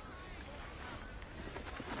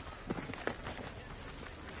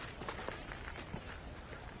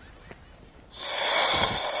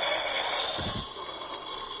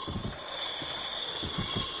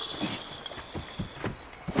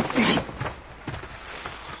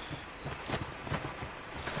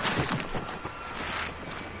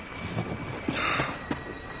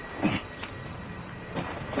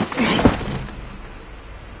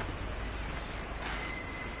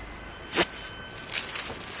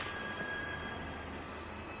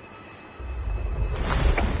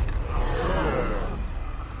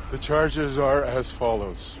 The charges are as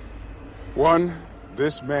follows. 1,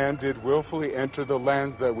 this man did willfully enter the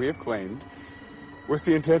lands that we have claimed with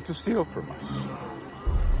the intent to steal from us.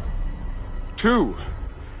 2,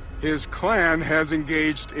 his clan has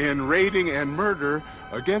engaged in raiding and murder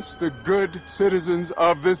against the good citizens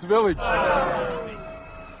of this village.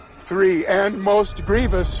 3, and most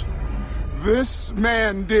grievous, this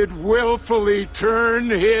man did willfully turn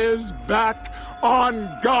his back on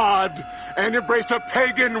God and embrace a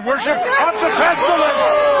pagan worship of the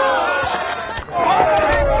pestilence!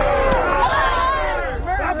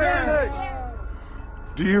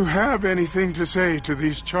 Do you have anything to say to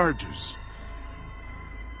these charges?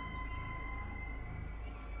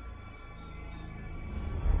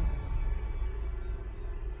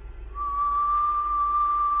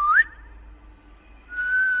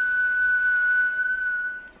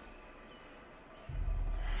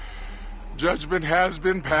 Judgment has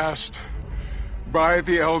been passed by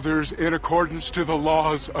the elders in accordance to the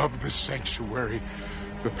laws of the sanctuary.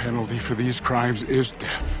 The penalty for these crimes is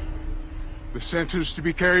death. The sentence to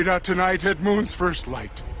be carried out tonight at moon's first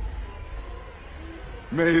light.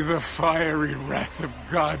 May the fiery wrath of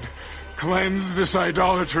God cleanse this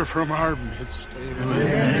idolater from our midst.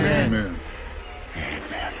 Amen. Amen.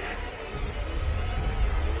 Amen.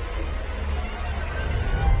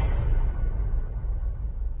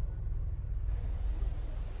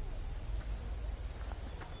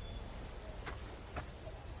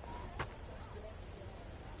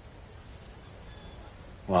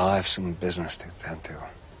 Well, I have some business to attend to.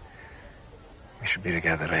 We should be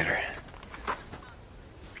together later.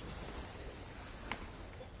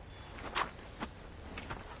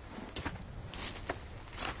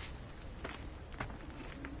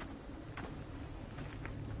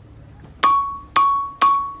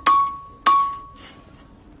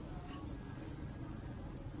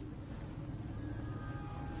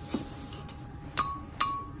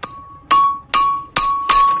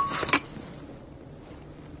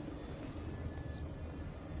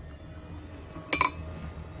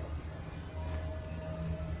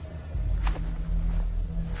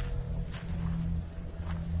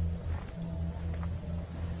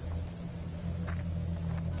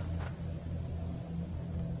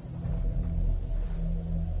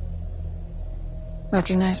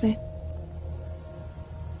 Recognize me?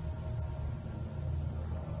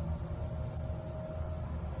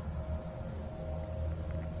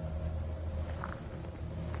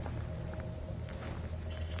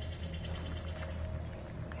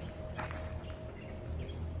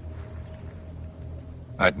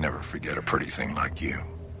 I'd never forget a pretty thing like you.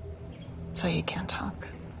 So you can't talk.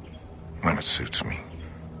 When it suits me.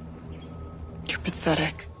 You're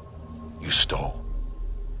pathetic. You stole.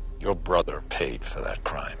 Your brother paid for that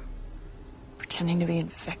crime. Pretending to be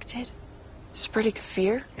infected? Spreading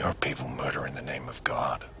fear? Your people murder in the name of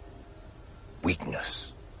God.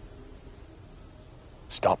 Weakness.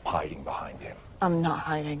 Stop hiding behind him. I'm not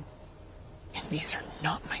hiding. And these are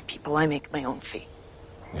not my people. I make my own fate.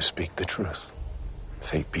 You speak the truth.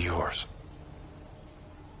 Fate be yours.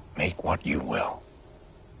 Make what you will.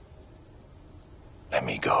 Let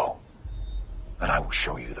me go, and I will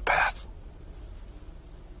show you the path.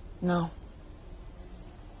 No.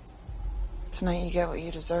 Tonight you get what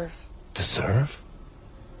you deserve. Deserve?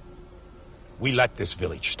 We let this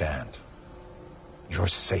village stand. You're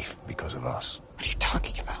safe because of us. What are you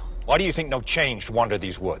talking about? Why do you think no change to wander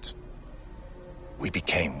these woods? We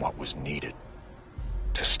became what was needed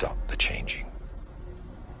to stop the changing.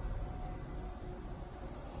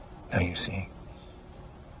 Now you see,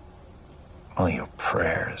 all your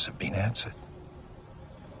prayers have been answered.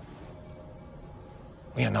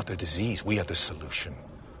 We are not the disease, we are the solution.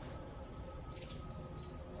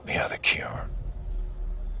 We are the cure.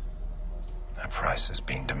 A price is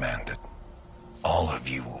being demanded. All of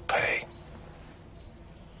you will pay.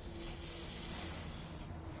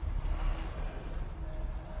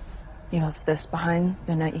 You left this behind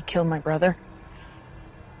the night you killed my brother?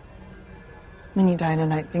 When you die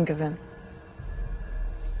tonight, think of him.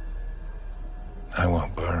 I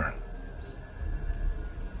won't burn.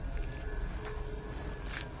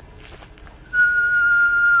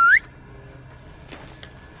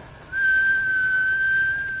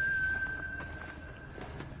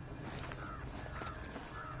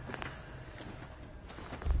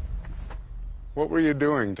 What were you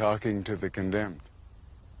doing talking to the condemned?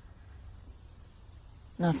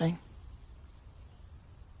 Nothing.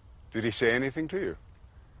 Did he say anything to you?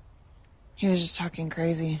 He was just talking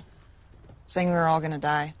crazy. Saying we were all gonna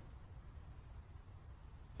die.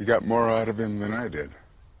 You got more out of him than I did.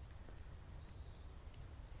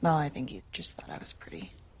 Well, I think he just thought I was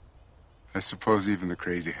pretty. I suppose even the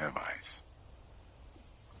crazy have eyes.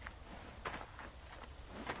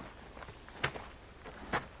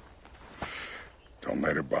 Don't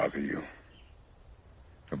let it bother you.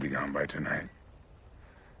 He'll be gone by tonight.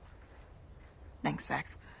 Thanks, Zach.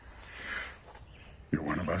 You're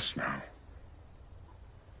one of us now.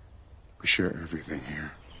 We share everything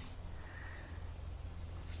here.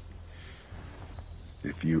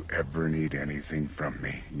 If you ever need anything from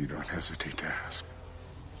me, you don't hesitate to ask.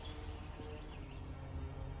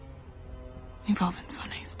 You've all been so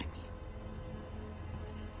nice to me.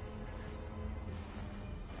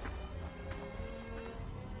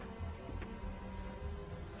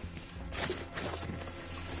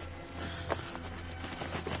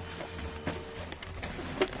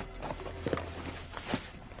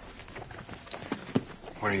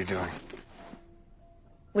 What are you doing?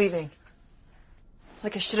 Leaving.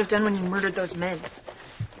 Like I should have done when you murdered those men.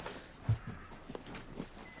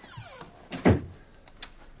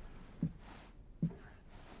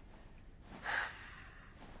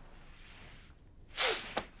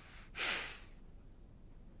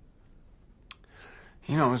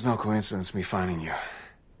 You know, it was no coincidence me finding you.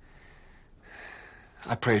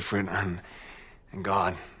 I prayed for it, and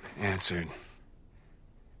God answered.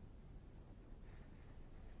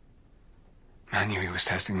 I knew he was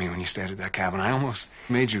testing me when you stayed at that cabin. I almost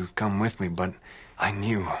made you come with me, but I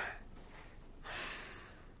knew.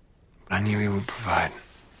 But I knew he would provide.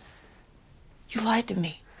 You lied to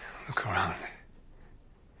me. Look around.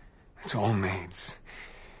 It's all maids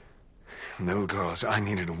Little girls, I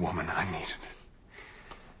needed a woman. I needed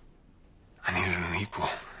an equal.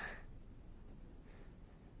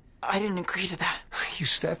 I didn't agree to that. You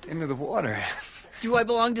stepped into the water. Do I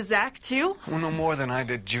belong to Zach, too? Well, no more than I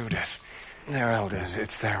did Judith. They're elders.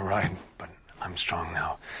 It's their right. But I'm strong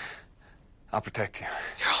now. I'll protect you.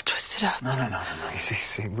 You're all twisted up. No. You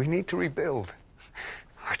see, we need to rebuild.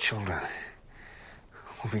 Our children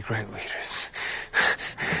will be great leaders.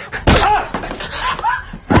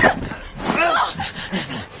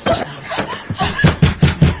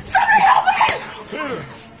 Somebody help me! Peter,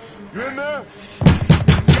 you in there?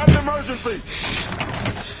 Got an emergency.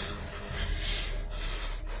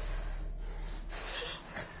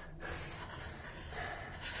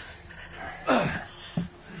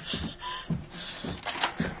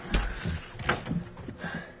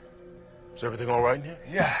 Is everything all right in here?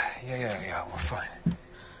 Yeah, we're fine.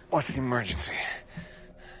 What's the emergency?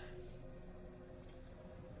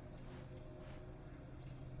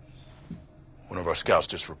 One of our scouts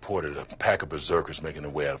just reported a pack of berserkers making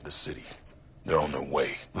their way out of the city. They're on their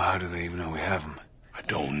way. Well, how do they even know we have them? I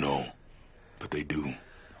don't know, but they do.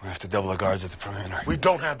 We have to double the guards at the perimeter. We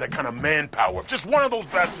don't have that kind of manpower. If just one of those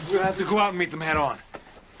bastards... We'll have to go out and meet them head on.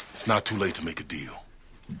 It's not too late to make a deal.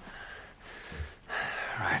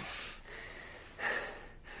 Right.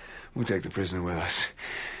 We'll take the prisoner with us.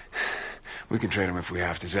 We can trade him if we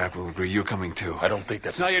have to. Zach will agree. You're coming too. I don't think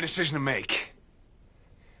that's... It's not your decision to make.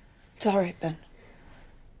 It's all right, Ben.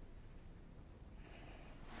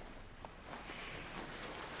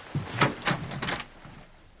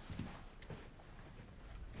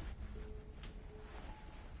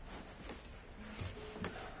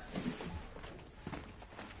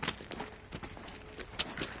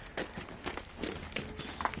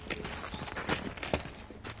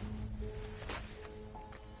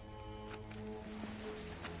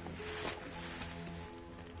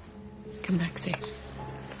 Come back safe.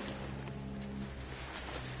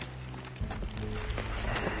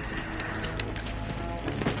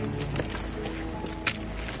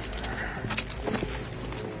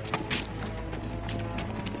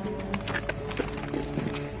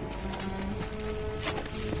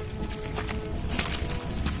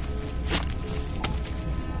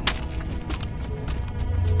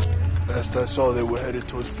 Last I saw, they were headed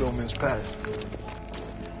towards Philman's Pass.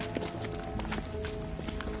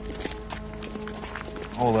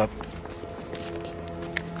 Hold up.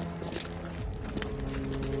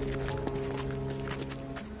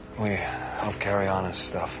 We help carry on his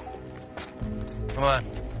stuff. Come on.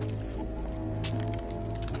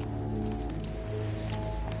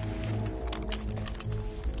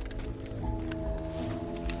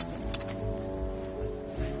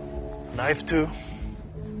 Knife too?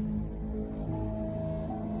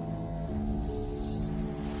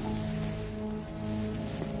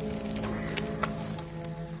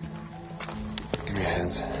 Give me your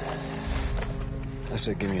hands. I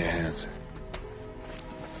said give me your hands.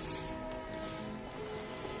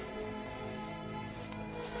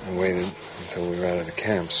 I waited until we were out of the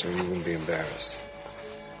camp so you wouldn't be embarrassed.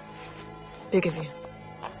 Big of you.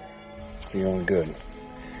 It's for your own good.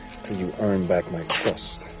 Till you earn back my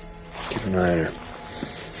trust. Keep an eye on her.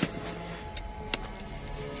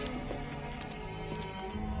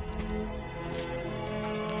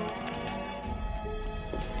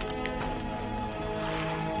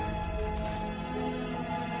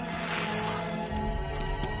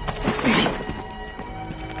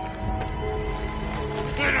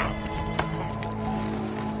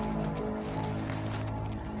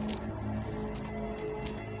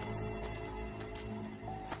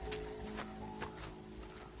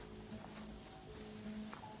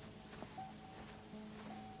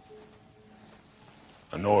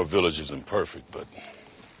 I know our village isn't perfect, but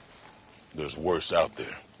there's worse out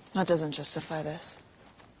there. That doesn't justify this.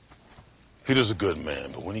 Peter's a good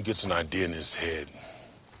man, but when he gets an idea in his head,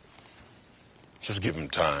 just give him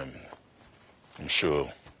time. I'm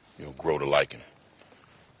sure you'll grow to like him.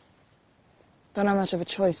 Don't have much of a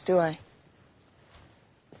choice, do I?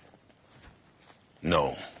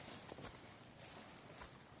 No.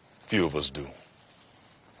 Few of us do.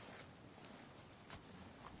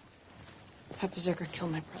 That berserker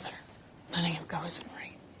killed my brother. Letting him go isn't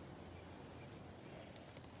right.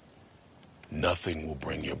 Nothing will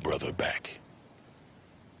bring your brother back.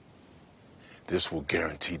 This will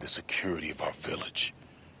guarantee the security of our village.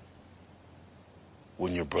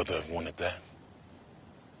 Wouldn't your brother have wanted that?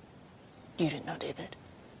 You didn't know, David.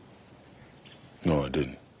 No, I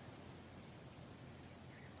didn't.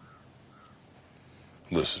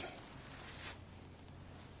 Listen.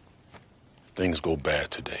 If things go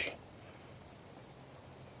bad today,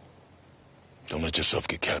 don't let yourself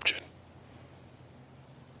get captured.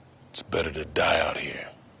 It's better to die out here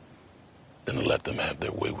than to let them have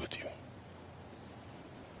their way with you.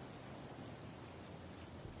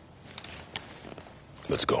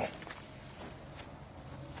 Let's go.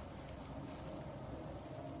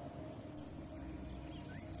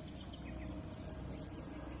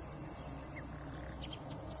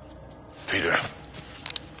 Peter,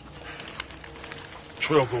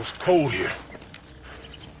 trail goes cold here.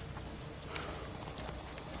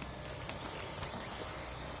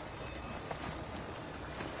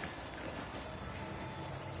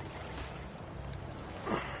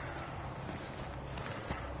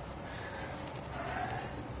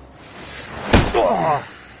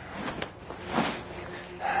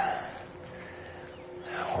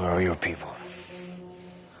 Where are your people?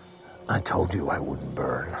 I told you I wouldn't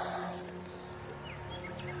burn.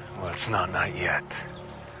 Well, it's not night yet.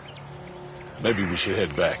 Maybe we should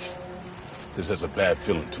head back. This has a bad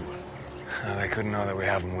feeling to it. They couldn't know that we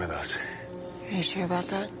have them with us. Are you sure about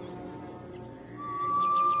that?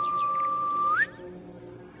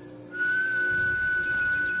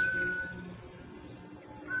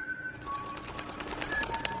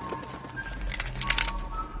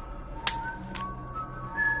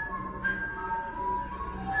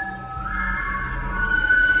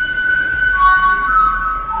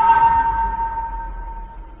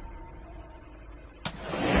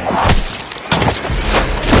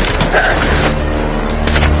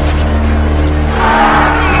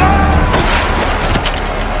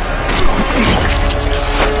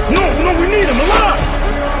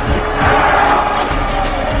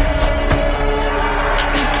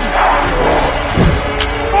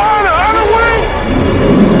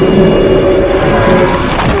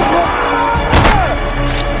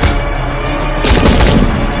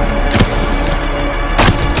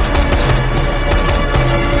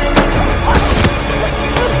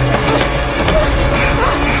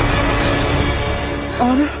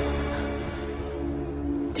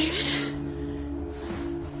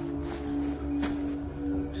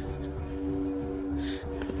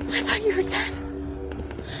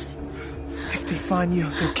 You,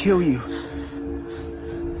 they'll kill you.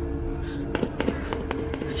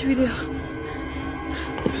 What should we do?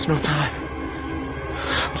 There's no time.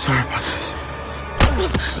 I'm sorry about this.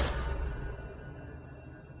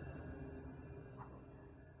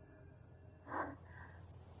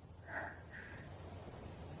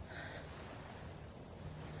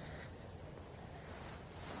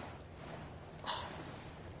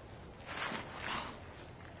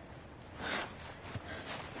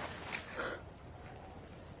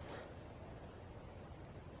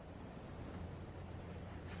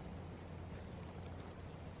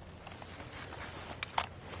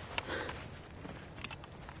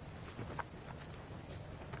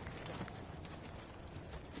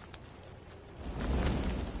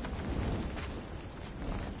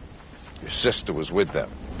 Your sister was with them.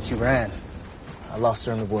 She ran. I lost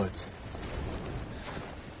her in the woods.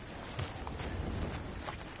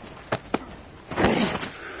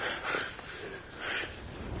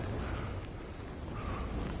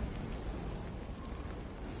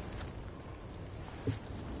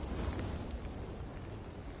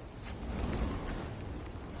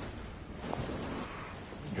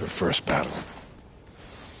 Your first battle.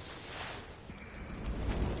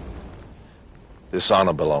 This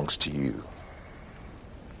honor belongs to you.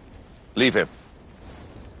 Leave him.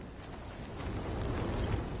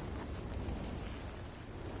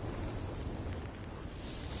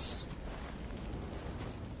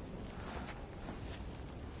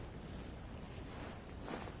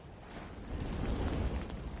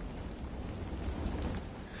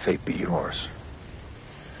 Fate be yours.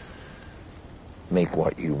 Make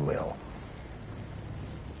what you will.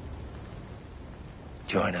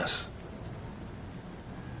 Join us.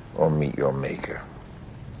 Or meet your maker.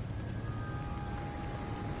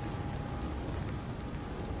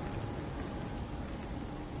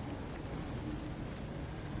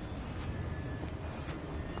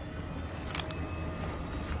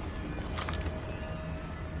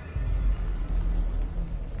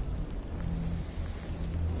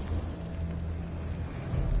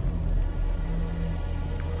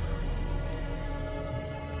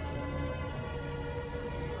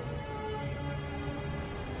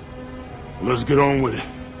 Let's get on with it.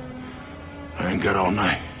 I ain't got all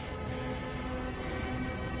night.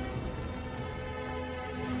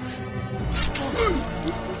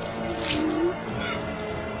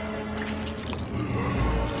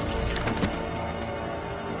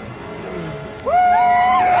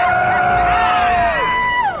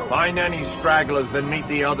 Find any stragglers, then meet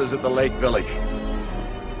the others at the lake village.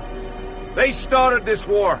 They started this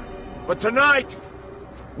war, but tonight,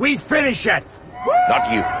 We finish it!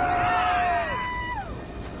 Not you.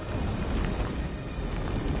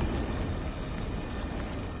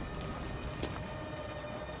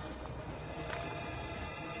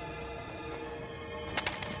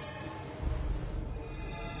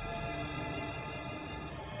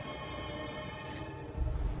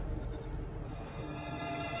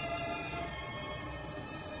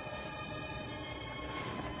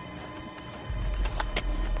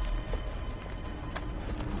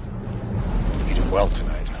 Well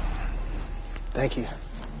tonight. Thank you.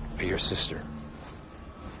 But your sister.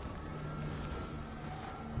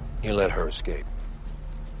 You let her escape.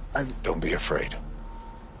 Don't be afraid.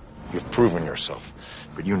 You've proven yourself,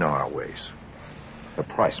 but you know our ways. The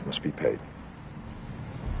price must be paid.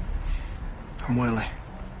 I'm willing.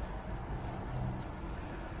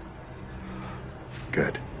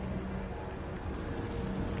 Good.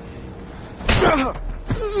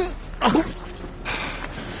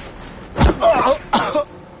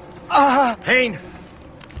 Pain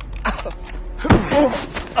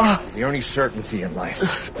is the only certainty in life.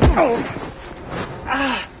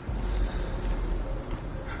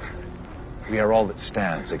 We are all that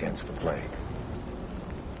stands against the plague.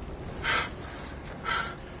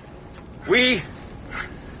 We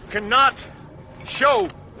cannot show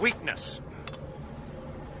weakness.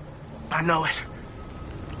 I know it.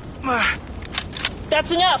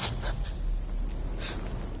 That's enough!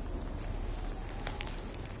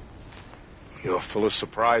 You're full of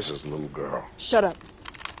surprises, little girl. Shut up.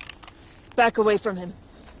 Back away from him.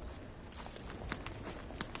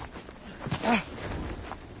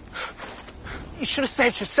 You should have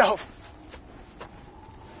saved yourself.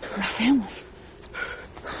 My family.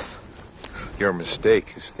 Your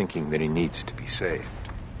mistake is thinking that he needs to be saved.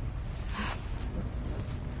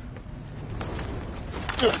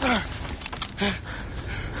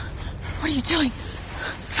 What are you doing?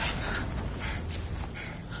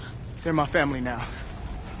 They're my family now.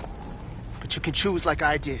 But you can choose like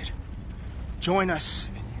I did. Join us.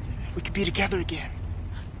 We could be together again.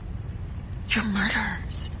 You're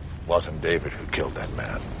murderers. Wasn't David who killed that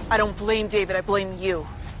man. I don't blame David, I blame you.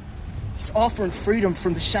 He's offering freedom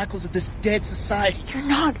from the shackles of this dead society. You're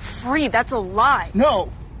not free, that's a lie.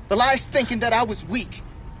 No! The lie's thinking that I was weak.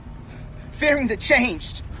 Fearing the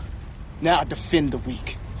changed. Now I defend the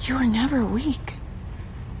weak. You were never weak.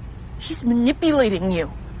 He's manipulating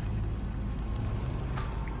you.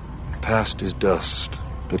 The past is dust,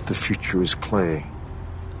 but the future is clay.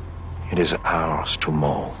 It is ours to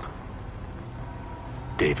mold.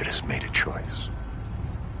 David has made a choice.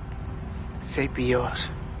 Fate be yours.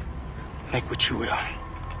 Make what you will.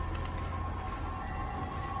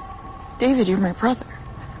 David, you're my brother.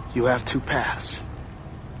 You have two paths.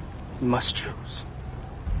 You must choose.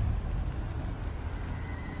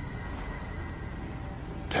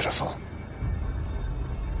 Pitiful.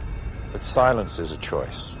 But silence is a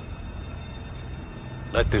choice.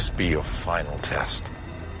 Let this be your final test.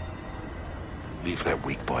 Leave that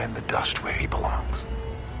weak boy in the dust where he belongs.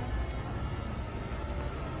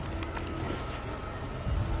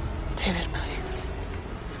 David, please.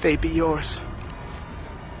 Fate be yours.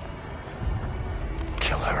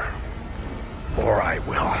 Kill her. Or I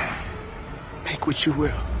will. Make what you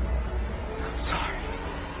will. I'm sorry.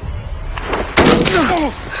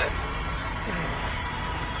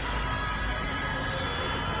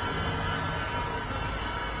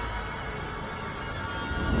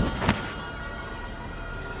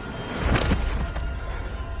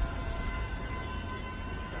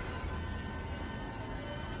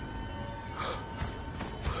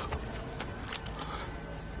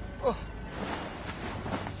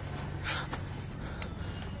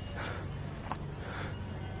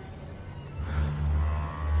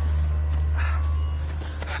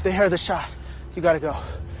 They heard the shot. You gotta go.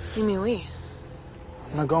 You mean we?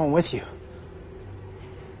 I'm not going with you.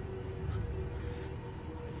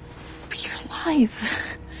 But you're alive.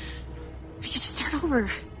 We can start over.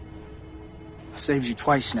 I saved you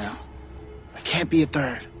twice now. I can't be a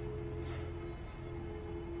third.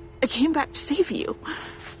 I came back to save you.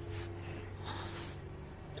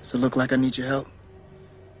 Does it look like I need your help?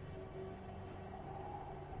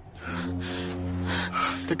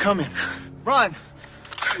 They're coming. Run!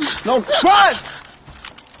 No, run!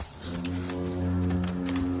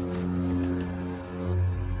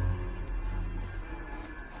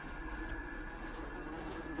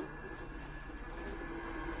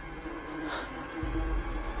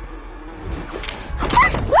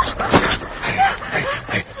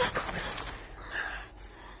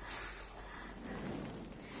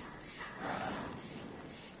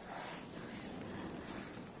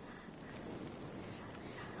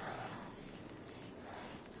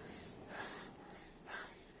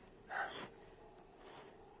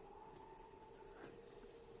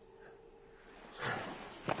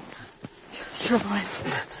 Trouble. I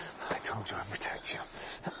told you I'd protect you.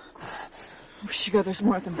 We should go. There's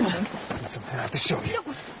more of them coming. There's something I have to show you.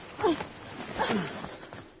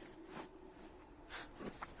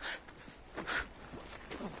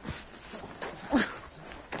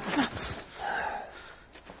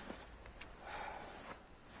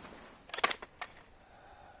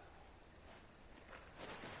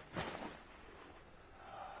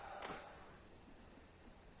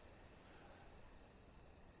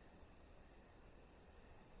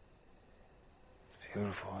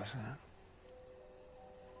 Beautiful, isn't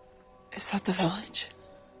it? Is that the village?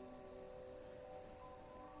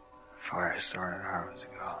 Fire started hours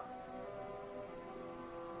ago.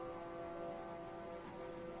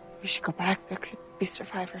 We should go back. There could be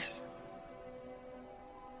survivors.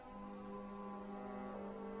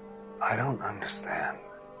 I don't understand.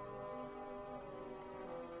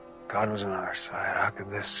 God was on our side. How could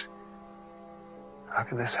this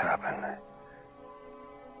happen?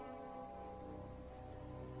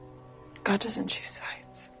 God doesn't choose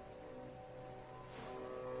sides.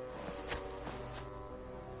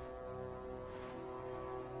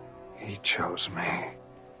 He chose me.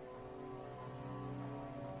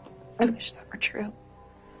 I wish that were true.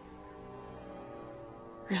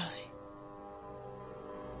 Really.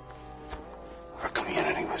 Our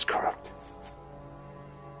community was corrupt.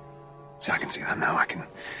 See, I can see that now. I can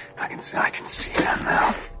see that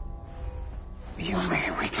now. You and me,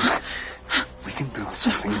 we can build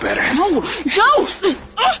something better. No! No!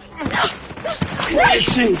 What is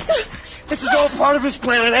she? This is all part of his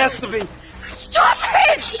plan. It has to be. Stop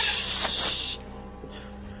it!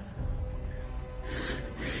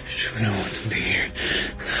 We don't want them to hear.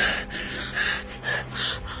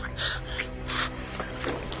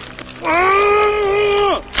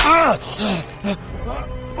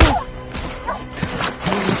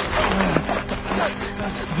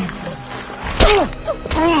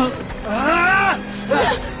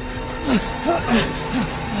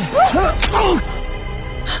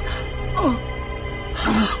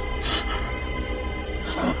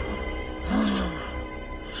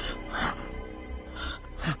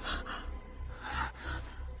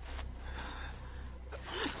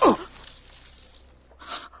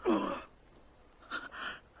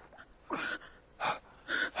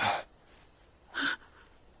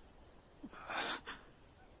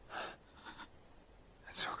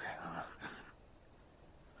 It's okay, Anna.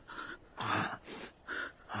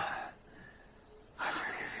 I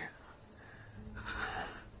forgive you.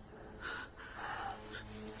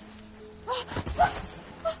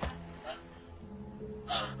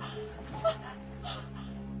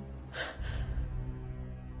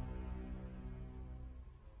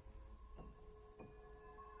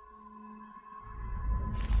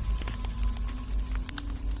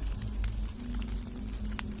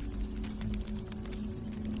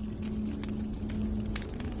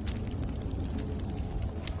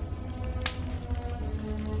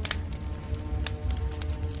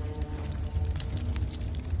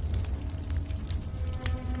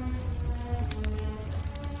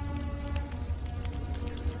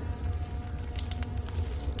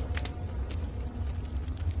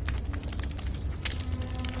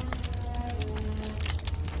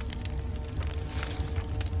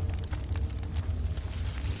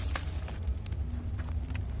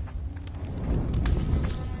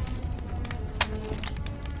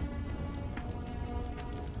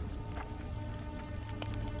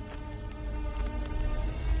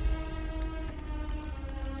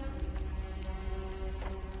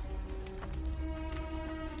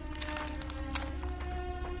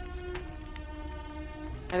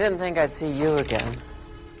 I didn't think I'd see you again.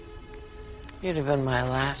 You'd have been my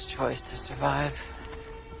last choice to survive.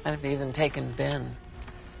 I'd have even taken Ben.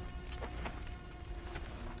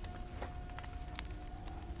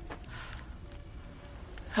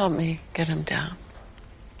 Help me get him down.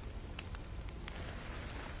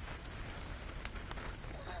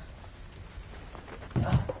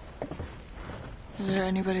 Is there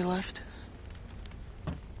anybody left?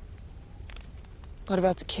 What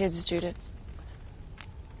about the kids, Judith?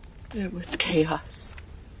 It was chaos.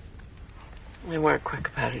 They weren't quick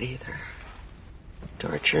about it either.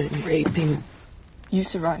 Torturing, raping. You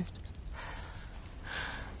survived.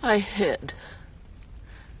 I hid.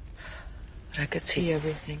 But I could see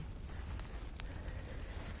everything.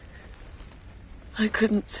 I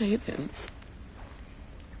couldn't save him.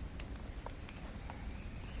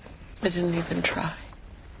 I didn't even try.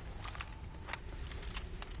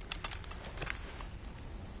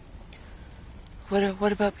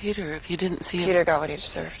 What about Peter, if you didn't see him? Peter got what he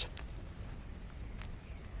deserved.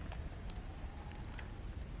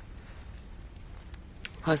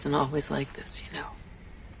 wasn't always like this, you know.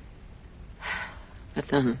 But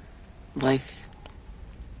then life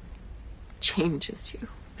changes you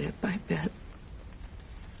bit by bit.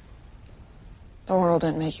 The world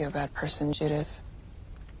didn't make you a bad person, Judith.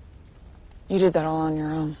 You did that all on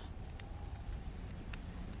your own.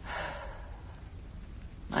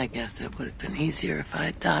 I guess it would have been easier if I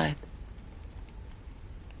had died.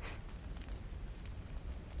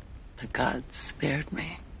 The gods spared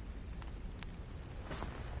me.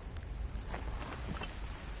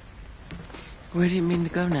 Where do you mean to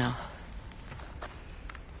go now?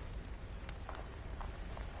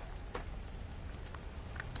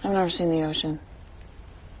 I've never seen the ocean.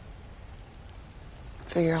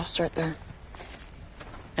 Figure I'll start there.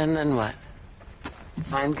 And then what?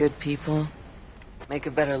 Find good people? Make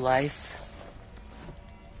a better life?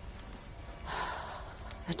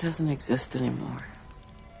 That doesn't exist anymore.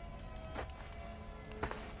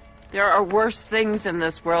 There are worse things in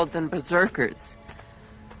this world than berserkers.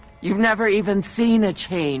 You've never even seen a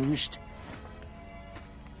changed.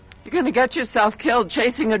 You're gonna get yourself killed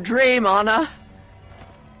chasing a dream, Anna.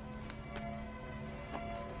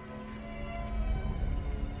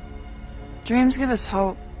 Dreams give us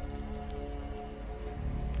hope.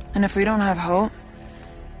 And if we don't have hope,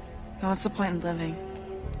 then what's the point in living?